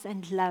choice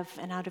and love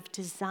and out of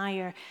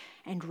desire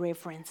and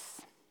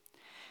reverence.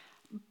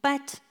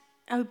 But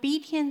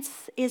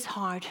obedience is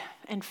hard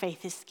and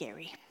faith is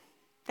scary.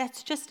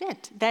 That's just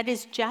it. That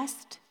is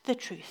just the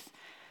truth.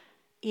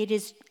 It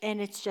is,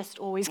 and it's just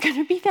always going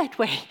to be that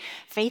way.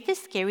 Faith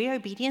is scary,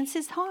 obedience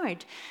is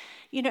hard.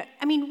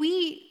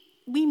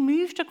 We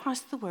moved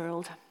across the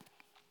world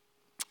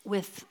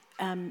with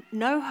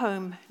no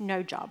home,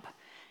 no job.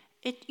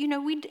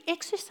 We'd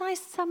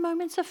exercised some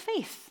moments of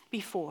faith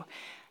before.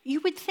 You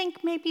would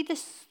think maybe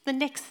the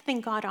next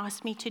thing God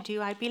asked me to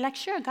do, I'd be like,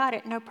 sure, got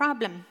it, no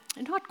problem.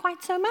 Not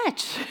quite so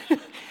much.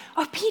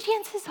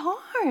 Obedience is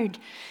hard.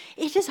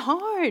 It is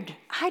hard.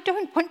 I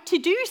don't want to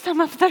do some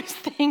of those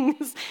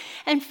things.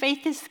 And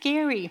faith is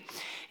scary.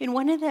 In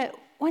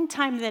one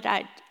time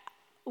that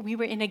we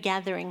were in a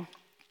gathering,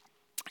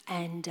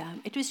 and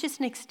it was just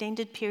an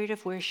extended period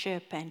of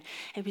worship, and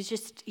it was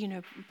just,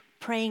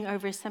 praying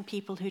over some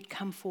people who'd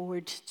come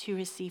forward to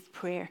receive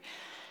prayer.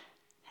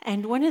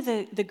 And one of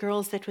the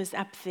girls that was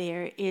up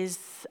there is,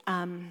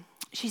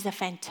 she's a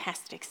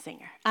fantastic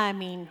singer. I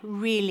mean,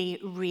 really,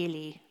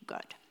 really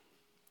good.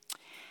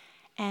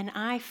 And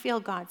I feel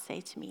God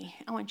say to me,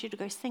 I want you to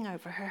go sing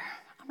over her.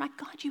 I'm like,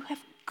 God, you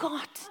have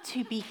got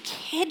to be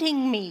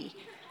kidding me.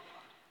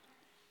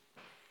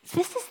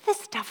 This is the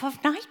stuff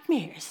of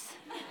nightmares.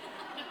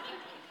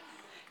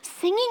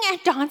 Singing and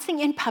dancing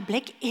in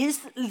public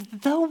is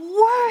the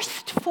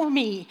worst for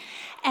me.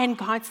 And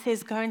God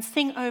says, go and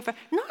sing over,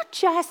 not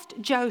just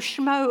Joe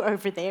Schmo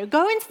over there,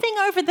 go and sing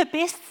over the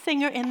best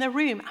singer in the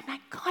room. I'm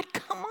like, God,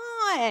 come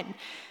on.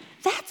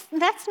 That's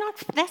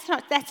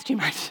too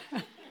much.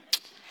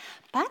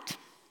 But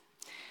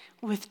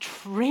with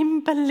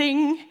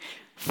trembling,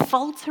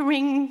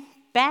 faltering,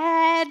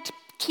 bad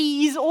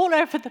keys all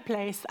over the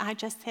place, I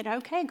just said,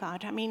 okay,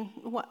 God,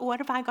 what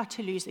have I got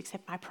to lose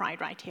except my pride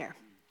right here?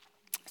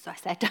 So I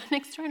sat down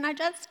next to her and I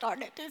just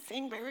started to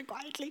sing very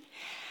quietly.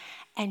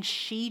 And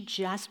she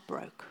just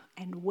broke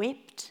and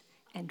wept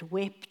and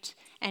wept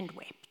and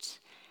wept.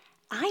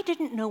 I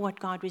didn't know what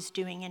God was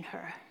doing in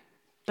her,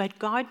 but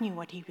God knew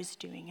what he was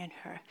doing in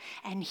her.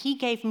 And he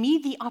gave me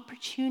the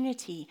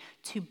opportunity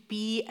to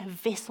be a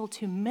vessel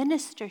to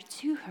minister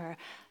to her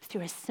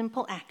through a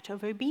simple act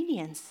of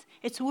obedience.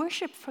 It's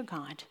worship for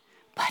God,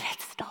 but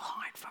it's still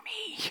hard for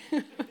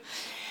me.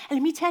 And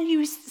let me tell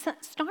you,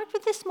 start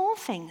with the small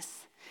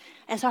things.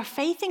 As our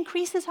faith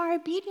increases, our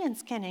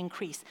obedience can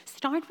increase.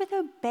 Start with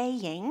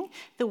obeying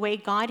the way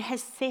God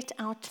has set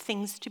out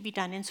things to be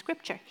done in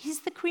Scripture.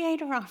 He's the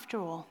creator after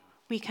all.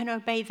 We can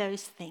obey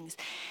those things.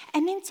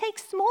 And then take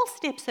small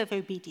steps of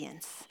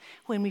obedience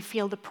when we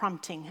feel the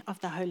prompting of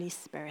the Holy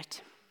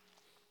Spirit.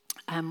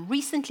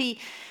 Recently,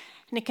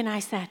 Nick and I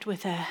sat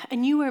with a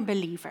newer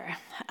believer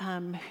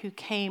who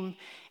came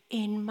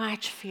in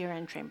much fear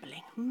and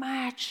trembling,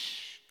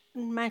 much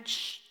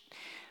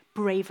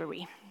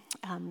bravery.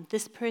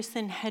 This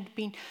person had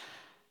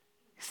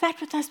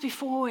sat with us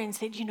before and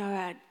said,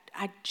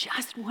 I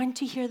just want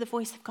to hear the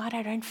voice of God.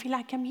 I don't feel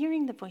like I'm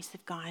hearing the voice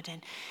of God.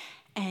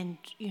 And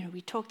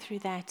we talked through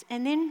that.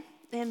 And then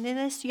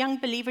this young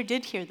believer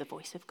did hear the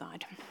voice of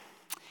God.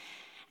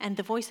 And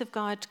the voice of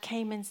God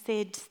came and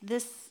said,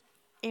 this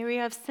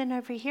area of sin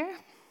over here,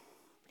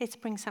 let's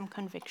bring some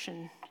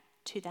conviction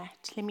to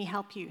that. Let me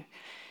help you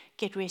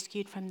get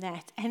rescued from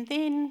that. And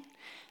then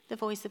the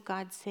voice of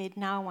God said,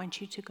 now I want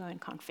you to go and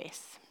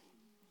confess.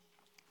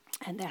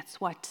 And that's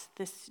what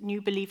this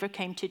new believer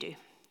came to do,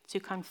 to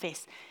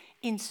confess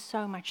in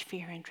so much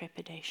fear and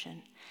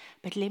trepidation.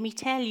 But let me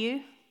tell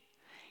you,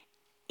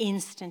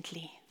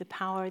 instantly, the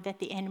power that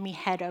the enemy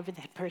had over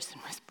that person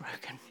was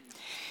broken.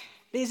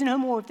 There's no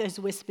more of those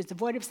whispers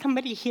of what if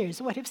somebody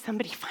hears, what if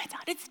somebody finds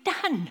out. It's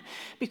done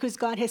because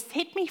God has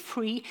set me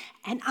free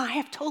and I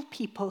have told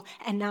people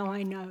and now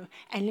I know.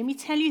 And let me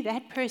tell you,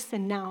 that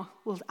person now,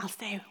 I'll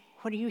say,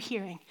 what are you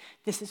hearing?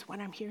 This is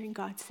what I'm hearing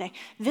God say.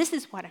 This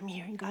is what I'm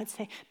hearing God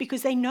say.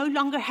 Because they no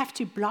longer have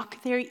to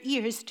block their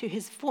ears to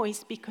his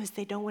voice because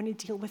they don't want to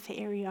deal with the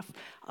area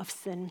of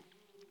sin.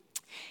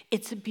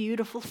 It's a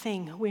beautiful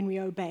thing when we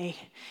obey.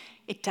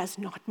 It does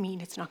not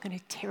mean it's not going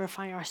to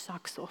terrify our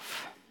socks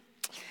off.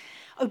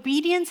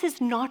 Obedience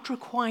is not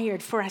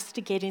required for us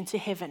to get into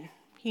heaven.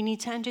 You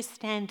need to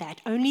understand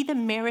that. Only the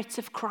merits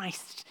of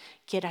Christ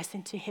get us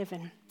into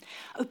heaven.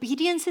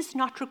 Obedience is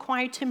not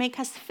required to make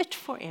us fit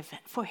for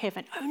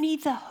heaven. Only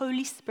the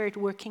Holy Spirit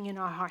working in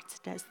our hearts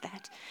does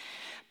that.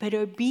 But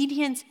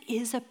obedience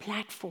is a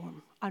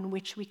platform on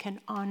which we can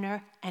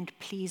honor and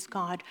please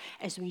God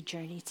as we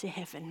journey to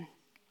heaven.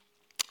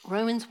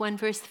 Romans 1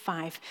 verse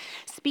 5,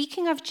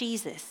 speaking of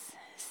Jesus,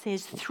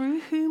 says,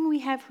 through whom we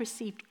have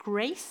received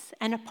grace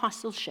and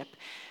apostleship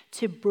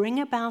to bring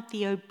about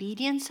the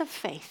obedience of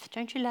faith.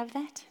 Don't you love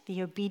that?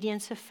 The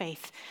obedience of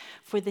faith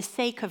for the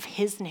sake of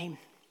his name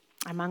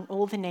among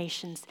all the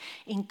nations,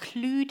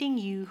 including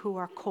you who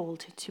are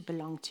called to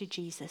belong to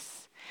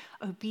Jesus.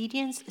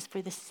 Obedience is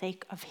for the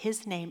sake of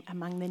his name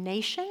among the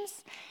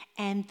nations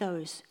and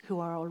those who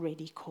are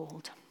already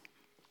called.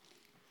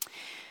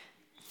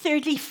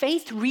 Thirdly,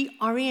 faith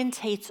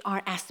reorientates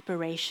our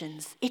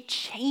aspirations. It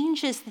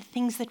changes the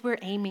things that we're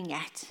aiming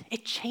at.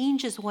 It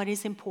changes what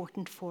is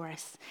important for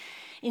us.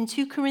 In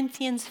 2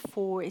 Corinthians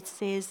 4, it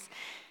says,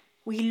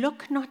 We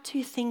look not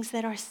to things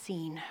that are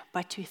seen,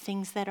 but to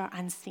things that are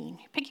unseen.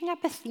 Picking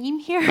up a theme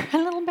here a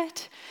little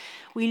bit.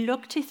 We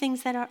look to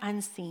things that are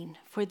unseen,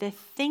 for the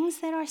things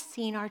that are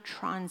seen are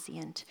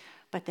transient,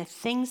 but the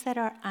things that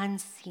are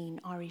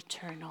unseen are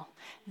eternal.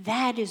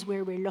 That is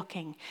where we're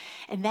looking,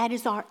 and that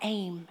is our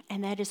aim,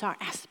 and that is our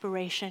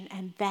aspiration,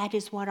 and that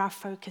is what our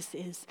focus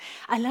is.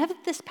 I love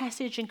that this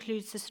passage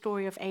includes the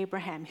story of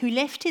Abraham, who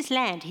left his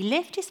land. He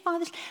left his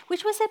father's,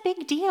 which was a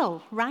big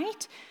deal,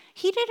 right?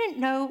 He didn't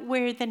know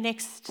where the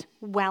next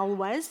well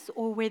was,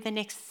 or where the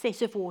next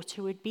set of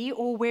water would be,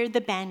 or where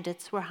the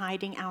bandits were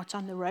hiding out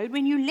on the road.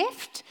 When you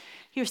left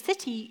your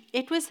city,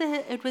 it was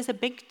a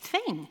big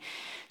thing.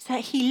 So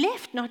he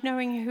left not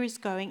knowing who he was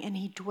going, and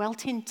he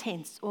dwelt in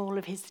tents all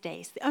of his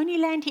days. The only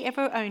land he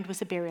ever owned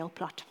was a burial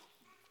plot.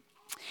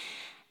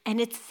 And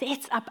it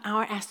sets up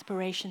our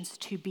aspirations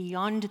to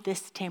beyond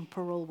this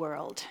temporal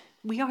world.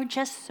 We are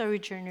just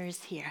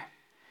sojourners here.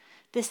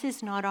 This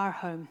is not our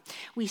home.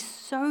 We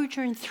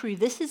sojourn through.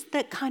 This is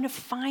the kind of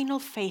final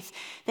faith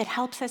that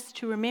helps us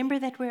to remember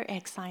that we're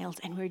exiles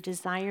and we're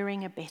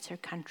desiring a better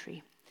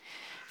country.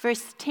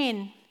 Verse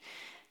 10,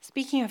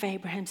 speaking of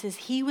Abraham, says,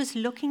 he was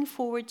looking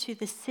forward to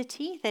the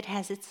city that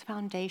has its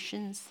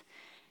foundations,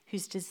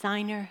 whose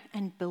designer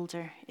and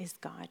builder is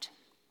God.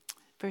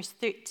 Verse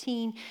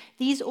 13,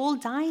 these all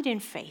died in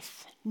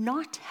faith,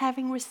 not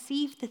having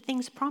received the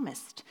things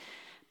promised,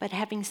 but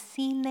having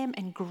seen them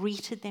and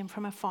greeted them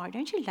from afar.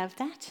 Don't you love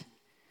that?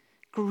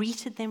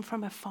 Greeted them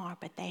from afar,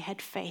 but they had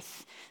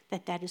faith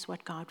that that is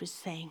what God was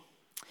saying.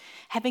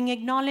 Having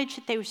acknowledged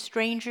that they were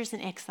strangers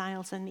and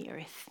exiles on the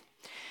earth.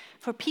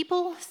 For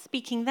people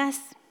speaking thus,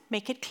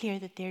 make it clear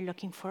that they're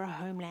looking for a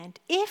homeland.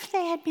 If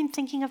they had been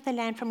thinking of the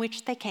land from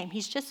which they came,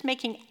 he's just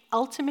making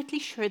ultimately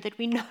sure that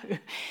we know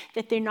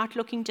that they're not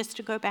looking just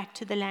to go back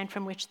to the land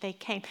from which they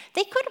came.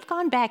 They could have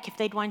gone back if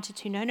they'd wanted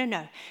to.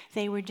 No.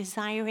 They were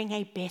desiring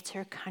a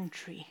better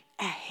country,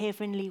 a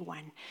heavenly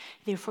one.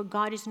 Therefore,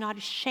 God is not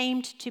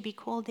ashamed to be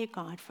called their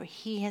God, for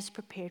he has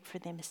prepared for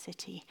them a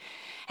city.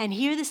 And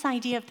here this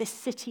idea of the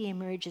city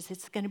emerges.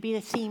 It's going to be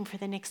the theme for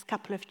the next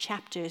couple of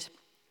chapters.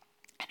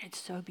 And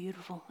it's so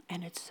beautiful,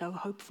 and it's so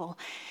hopeful.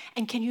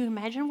 And can you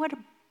imagine what a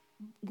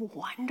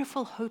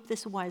wonderful hope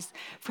this was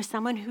for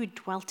someone who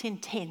dwelt in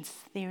tents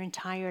their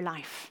entire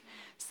life,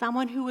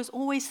 someone who was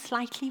always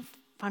slightly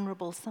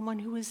vulnerable, someone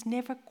who was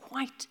never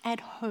quite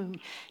at home,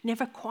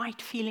 never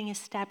quite feeling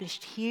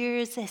established.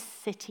 Here's a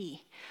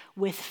city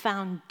with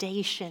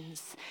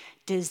foundations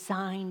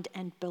designed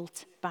and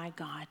built by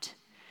God.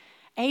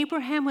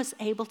 Abraham was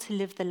able to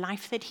live the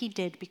life that he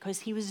did because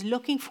he was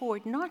looking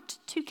forward not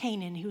to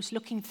Canaan, he was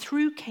looking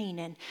through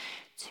Canaan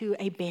to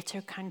a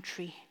better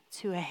country,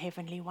 to a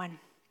heavenly one.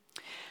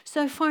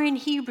 So far in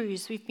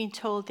Hebrews, we've been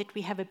told that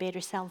we have a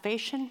better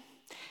salvation,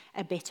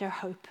 a better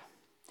hope,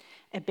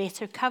 a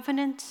better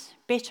covenant,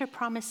 better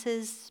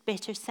promises,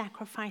 better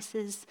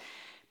sacrifices,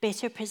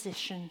 better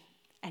position,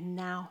 and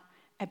now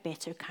a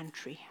better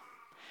country.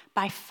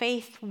 By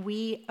faith,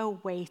 we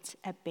await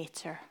a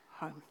better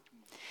home.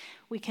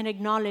 We can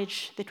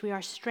acknowledge that we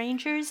are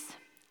strangers,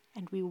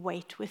 and we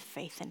wait with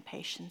faith and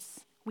patience.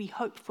 We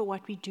hope for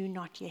what we do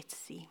not yet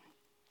see.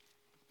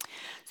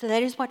 So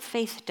that is what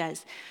faith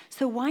does.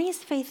 So why is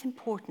faith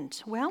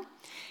important? Well,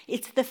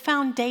 it's the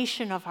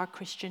foundation of our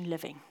Christian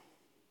living.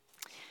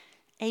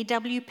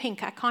 A.W.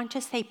 Pink, I can't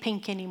just say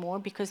Pink anymore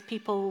because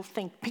people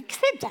think, Pink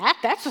said that?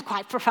 That's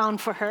quite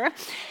profound for her.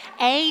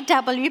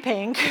 A.W.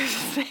 Pink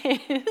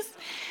says,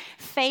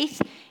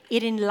 faith,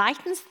 it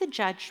enlightens the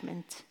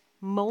judgment,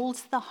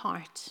 molds the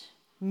heart,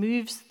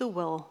 moves the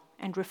will,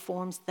 and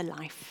reforms the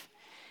life.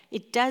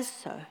 It does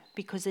so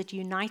because it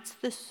unites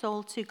the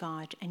soul to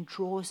God and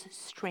draws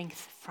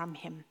strength from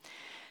him.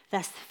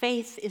 Thus,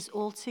 faith is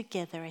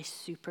altogether a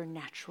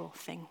supernatural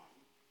thing.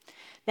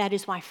 That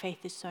is why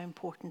faith is so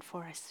important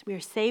for us. We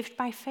are saved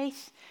by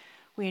faith,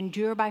 we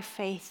endure by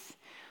faith,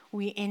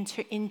 we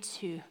enter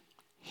into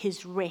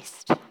his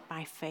rest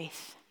by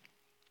faith.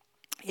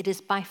 It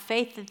is by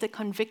faith that the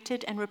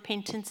convicted and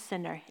repentant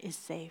sinner is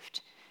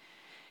saved.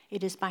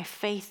 It is by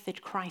faith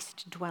that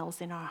Christ dwells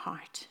in our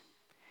heart.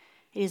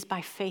 It is by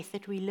faith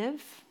that we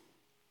live.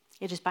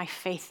 It is by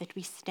faith that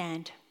we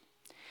stand.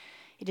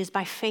 It is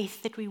by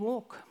faith that we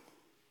walk.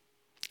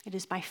 It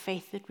is by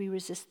faith that we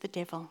resist the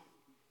devil.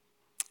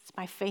 It's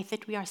by faith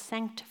that we are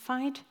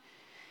sanctified.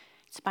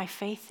 It's by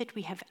faith that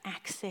we have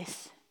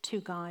access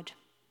to God.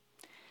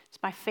 It's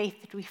by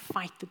faith that we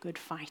fight the good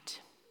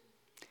fight.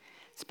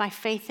 It's by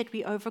faith that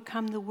we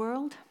overcome the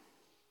world.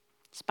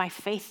 It's by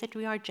faith that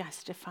we are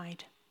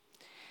justified.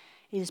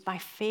 It is by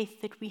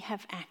faith that we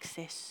have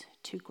access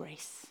to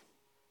grace.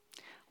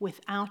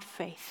 Without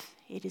faith,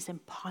 it is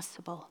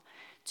impossible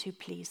to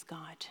please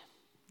God.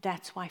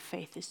 That's why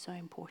faith is so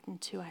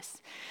important to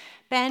us.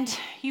 Band,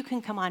 you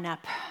can come on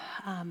up.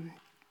 I'm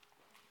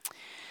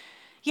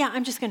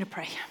just going to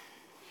pray.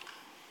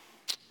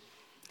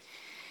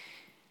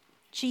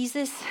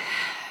 Jesus,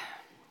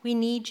 we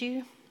need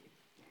you.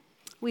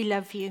 We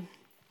love you.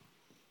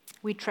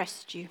 We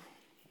trust you.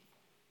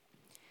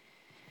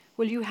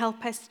 Will you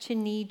help us to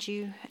need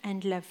you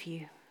and love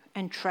you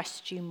and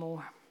trust you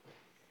more.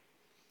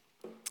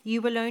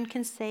 You alone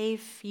can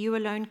save, you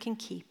alone can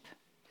keep,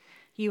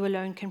 you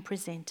alone can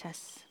present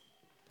us.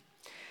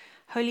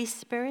 Holy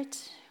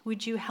Spirit,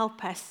 would you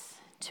help us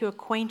to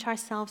acquaint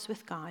ourselves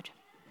with God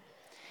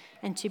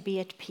and to be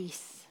at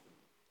peace?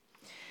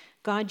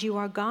 God, you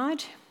are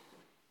God,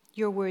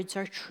 your words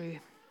are true.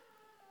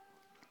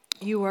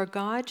 You are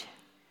God,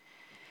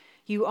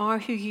 you are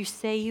who you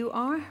say you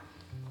are,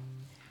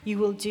 you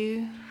will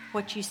do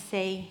what you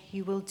say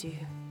you will do.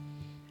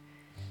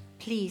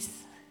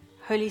 Please,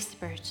 Holy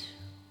Spirit,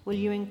 will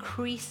you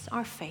increase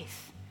our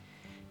faith?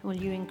 Will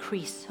you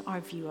increase our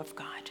view of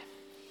God?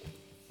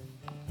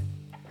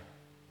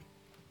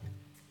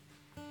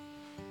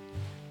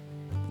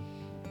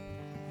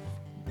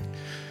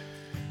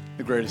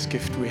 The greatest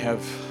gift we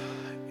have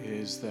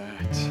is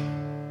that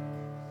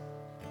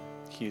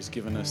He has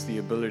given us the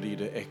ability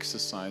to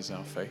exercise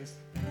our faith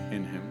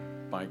in Him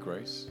by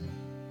grace.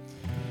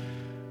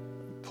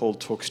 Paul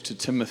talks to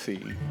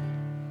Timothy,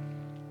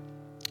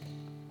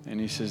 and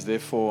he says,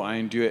 "Therefore I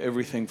endure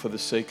everything for the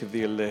sake of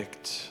the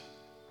elect,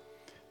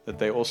 that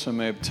they also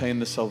may obtain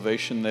the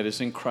salvation that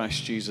is in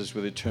Christ Jesus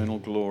with eternal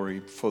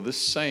glory. For this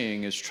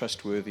saying is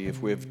trustworthy: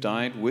 if we have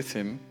died with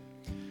Him,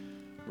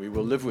 we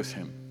will live with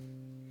Him.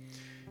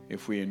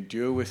 If we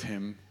endure with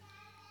Him,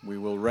 we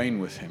will reign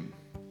with Him.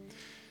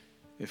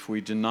 If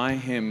we deny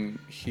Him,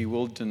 He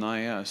will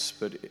deny us.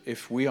 But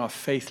if we are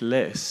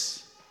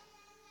faithless,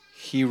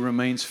 He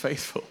remains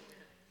faithful."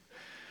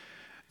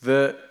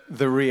 The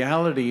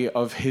reality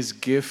of His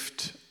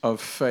gift of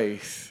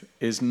faith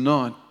is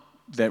not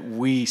that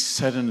we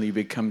suddenly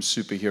become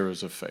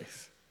superheroes of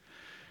faith.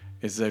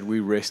 It's that we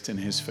rest in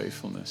His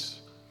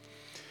faithfulness.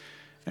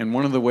 And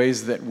one of the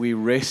ways that we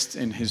rest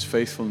in His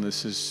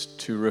faithfulness is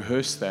to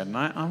rehearse that. And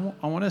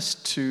I want us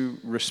to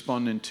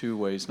respond in two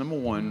ways. Number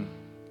one,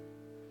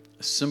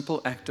 a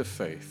simple act of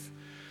faith.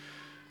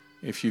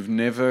 If you've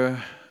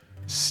never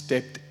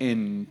stepped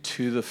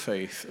into the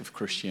faith of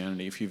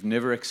Christianity, if you've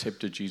never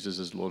accepted Jesus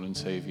as Lord and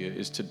Savior,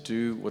 is to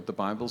do what the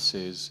Bible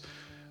says: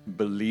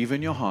 believe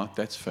in your heart,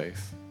 that's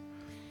faith,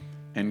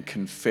 and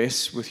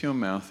confess with your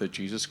mouth that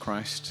Jesus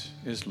Christ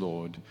is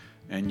Lord,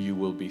 and you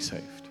will be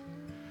saved.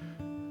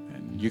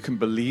 And you can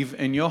believe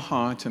in your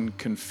heart, and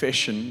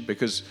confession,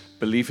 because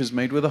belief is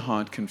made with the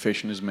heart,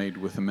 confession is made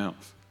with the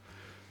mouth.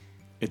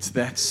 It's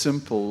that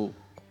simple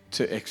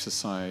to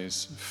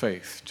exercise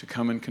faith, to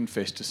come and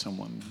confess to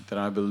someone that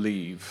I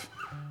believe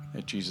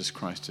that Jesus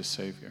Christ is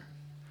Savior.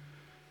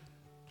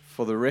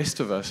 For the rest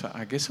of us,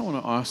 I guess I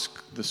want to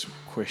ask this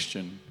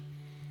question: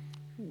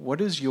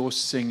 what is your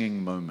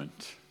singing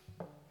moment?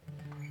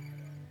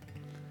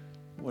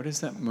 What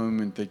is that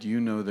moment that you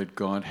know that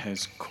God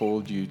has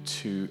called you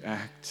to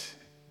act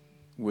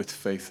with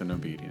faith and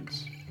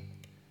obedience?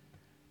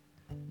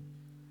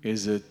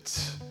 Is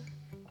it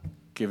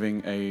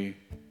giving a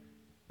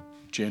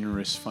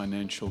generous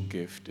financial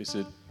gift? Is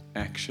it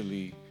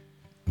actually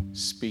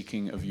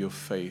speaking of your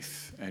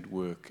faith at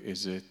work?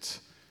 Is it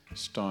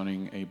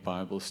starting a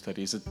Bible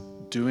study? Is it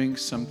doing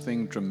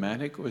something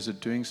dramatic, or is it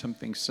doing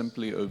something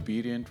simply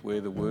obedient,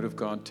 where the Word of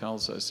God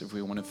tells us if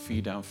we want to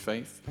feed our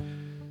faith,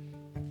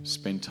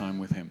 spend time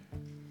with Him?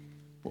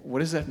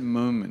 What is that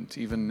moment,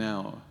 even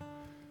now,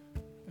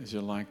 as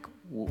you're like,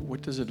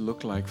 what does it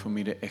look like for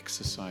me to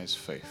exercise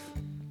faith?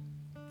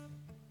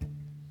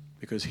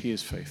 Because He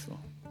is faithful.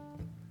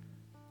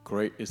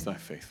 Great is thy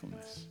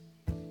faithfulness.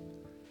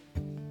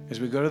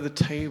 As we go to the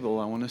table,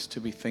 I want us to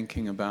be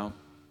thinking about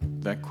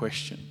that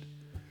question.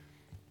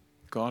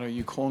 God, are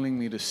you calling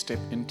me to step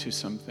into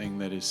something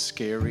that is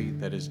scary,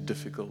 that is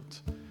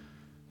difficult?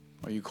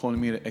 Are you calling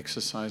me to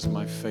exercise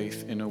my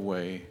faith in a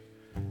way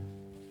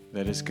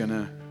that is going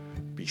to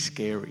be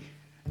scary,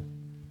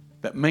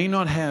 that may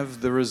not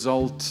have the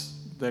result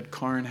that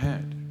Karen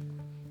had?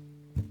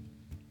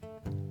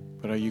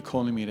 But are you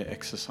calling me to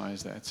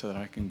exercise that so that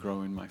I can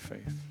grow in my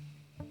faith?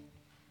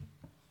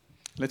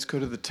 Let's go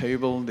to the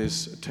table.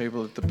 There's a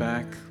table at the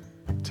back,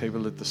 a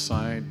table at the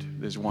side.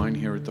 There's wine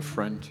here at the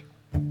front.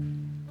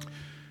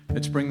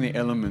 Let's bring the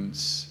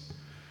elements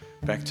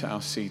back to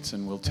our seats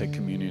and we'll take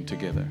communion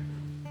together.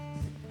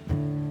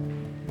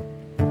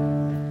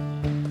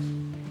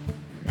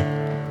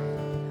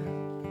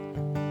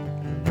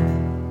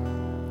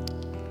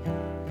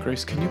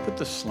 Grace, can you put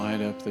the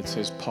slide up that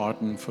says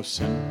pardon for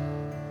sin?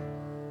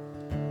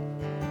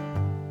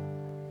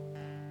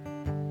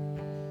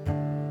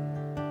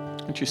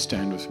 Would you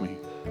stand with me?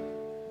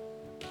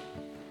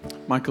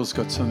 Michael's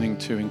got something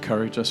to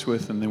encourage us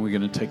with, and then we're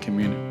going to take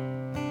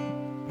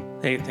communion.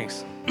 Hey,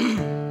 thanks. I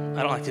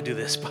don't like to do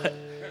this, but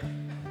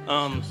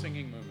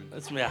Singing moment.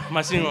 that's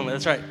my singing moment.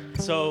 That's right.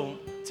 So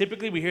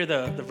typically we hear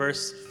the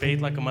verse,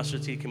 faith like a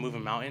mustard seed can move a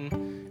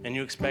mountain, and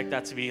you expect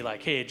that to be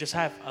like, hey, just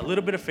have a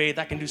little bit of faith,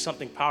 I can do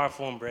something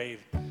powerful and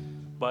brave.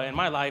 But in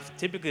my life,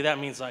 typically that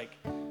means like,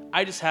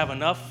 I just have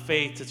enough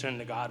faith to turn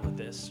to God with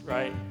this,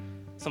 right?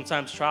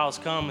 Sometimes trials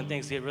come and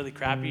things get really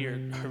crappy or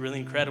really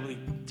incredibly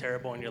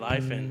terrible in your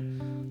life,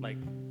 and like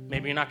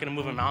maybe you're not going to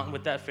move a mountain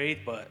with that faith,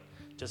 but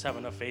just have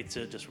enough faith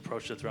to just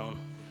approach the throne.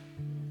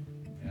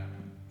 Yeah.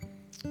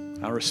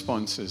 Our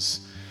response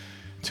is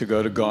to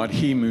go to God.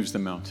 He moves the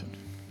mountain.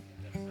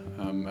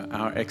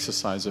 Our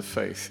exercise of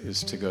faith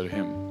is to go to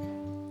Him.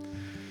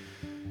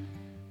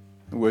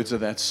 The words of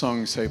that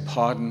song say,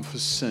 pardon for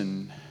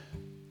sin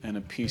and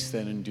a peace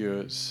that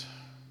endures,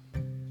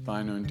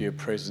 thine own dear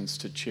presence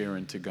to cheer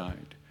and to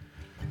guide.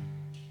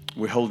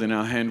 We hold in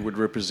our hand what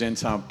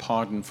represents our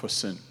pardon for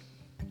sin.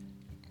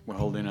 We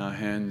hold in our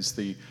hands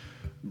the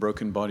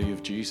broken body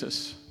of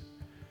Jesus,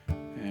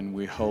 and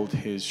we hold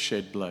His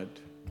shed blood.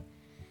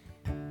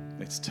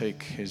 Let's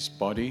take His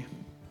body.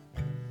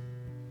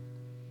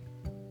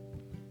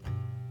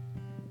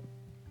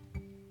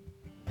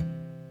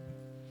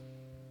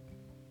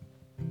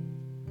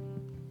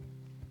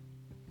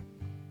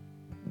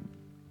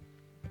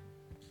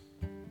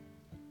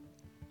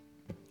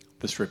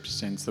 This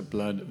represents the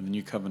blood of the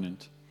new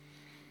covenant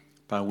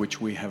by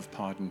which we have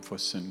pardon for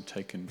sin.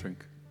 Take and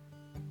drink.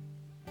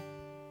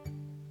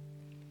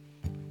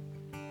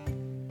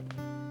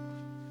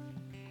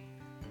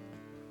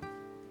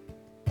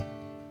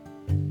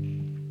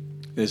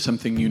 There's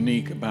something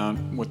unique about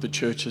what the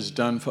church has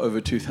done for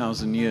over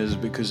 2,000 years,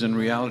 because in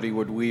reality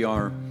what we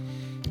are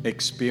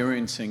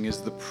experiencing is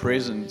the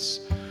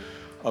presence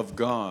of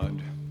God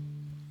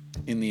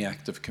in the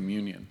act of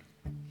communion.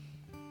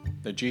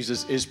 That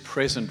Jesus is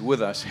present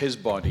with us, His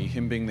body,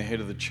 Him being the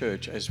head of the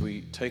church. As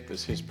we take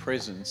this, His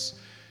presence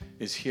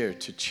is here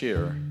to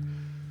cheer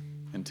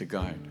and to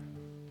guide.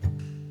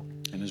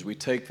 And as we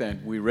take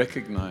that, we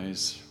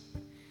recognize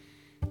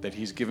that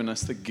He's given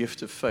us the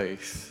gift of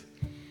faith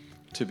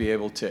to be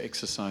able to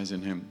exercise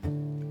in Him.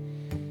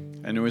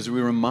 And as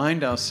we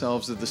remind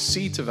ourselves that the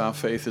seat of our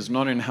faith is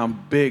not in how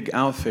big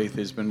our faith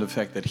is, but in the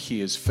fact that He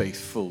is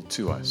faithful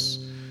to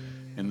us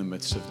in the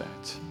midst of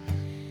that.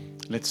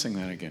 Let's sing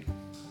that again.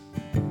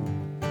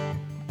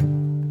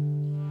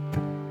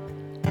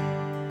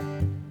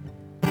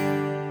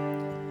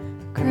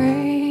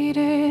 Great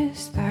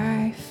is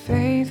thy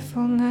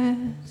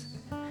faithfulness,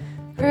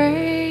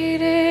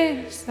 great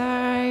is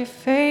thy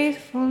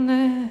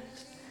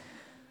faithfulness,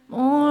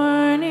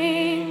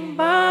 morning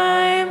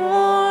by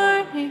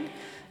morning,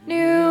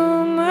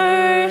 new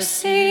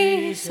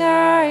mercies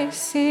I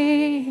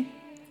see.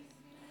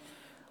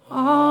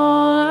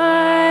 All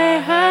I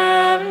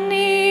have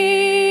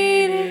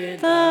needed,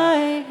 thy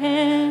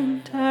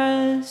hand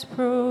has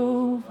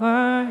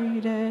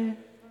provided.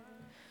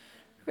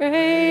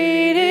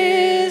 Great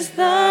is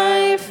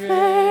thy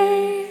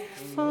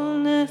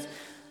faithfulness,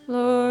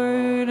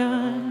 Lord,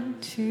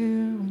 unto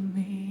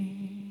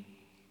me.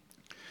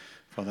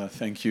 Father,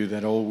 thank you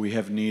that all we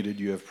have needed,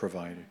 you have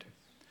provided.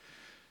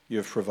 You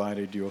have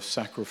provided your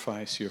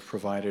sacrifice. You have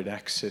provided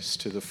access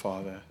to the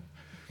Father.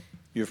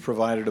 You have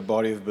provided a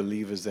body of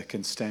believers that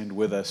can stand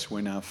with us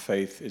when our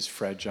faith is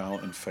fragile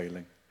and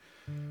failing.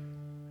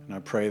 And I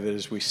pray that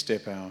as we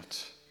step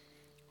out,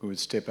 we would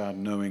step out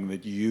knowing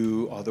that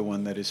you are the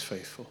one that is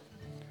faithful.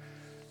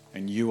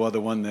 And you are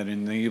the one that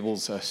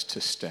enables us to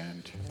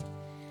stand.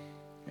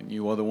 And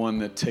you are the one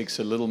that takes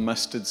a little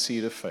mustard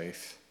seed of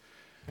faith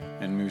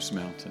and moves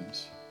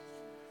mountains.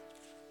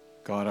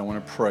 God, I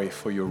want to pray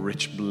for your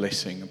rich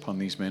blessing upon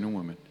these men and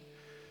women.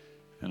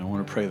 And I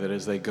want to pray that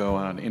as they go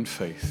out in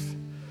faith,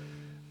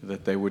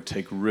 that they would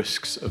take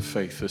risks of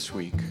faith this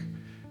week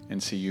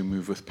and see you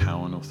move with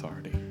power and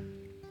authority.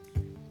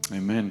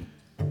 Amen.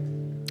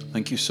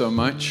 Thank you so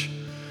much.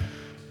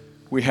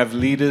 We have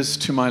leaders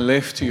to my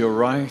left, to your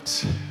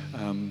right.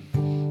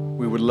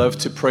 We would love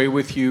to pray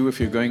with you if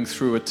you're going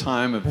through a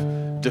time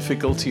of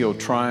difficulty or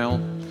trial.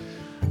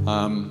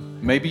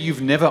 Maybe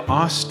you've never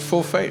asked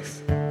for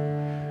faith.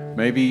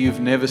 Maybe you've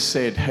never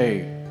said,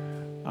 hey,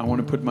 I want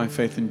to put my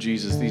faith in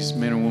Jesus. These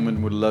men and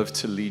women would love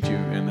to lead you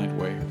in that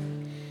way.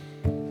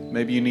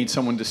 Maybe you need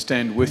someone to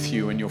stand with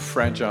you in your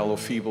fragile or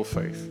feeble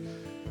faith.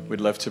 We'd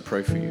love to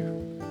pray for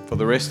you. For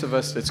the rest of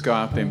us, let's go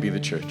out there and be the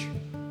church.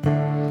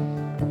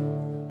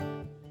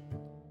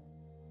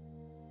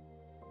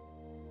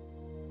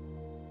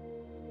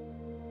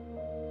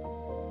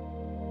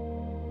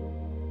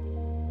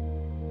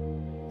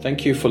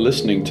 Thank you for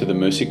listening to the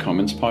Mercy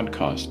Commons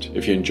podcast.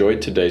 If you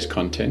enjoyed today's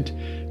content,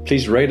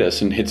 please rate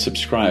us and hit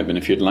subscribe. And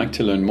if you'd like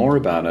to learn more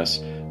about us,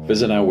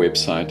 visit our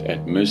website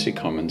at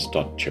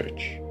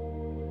mercycommons.church.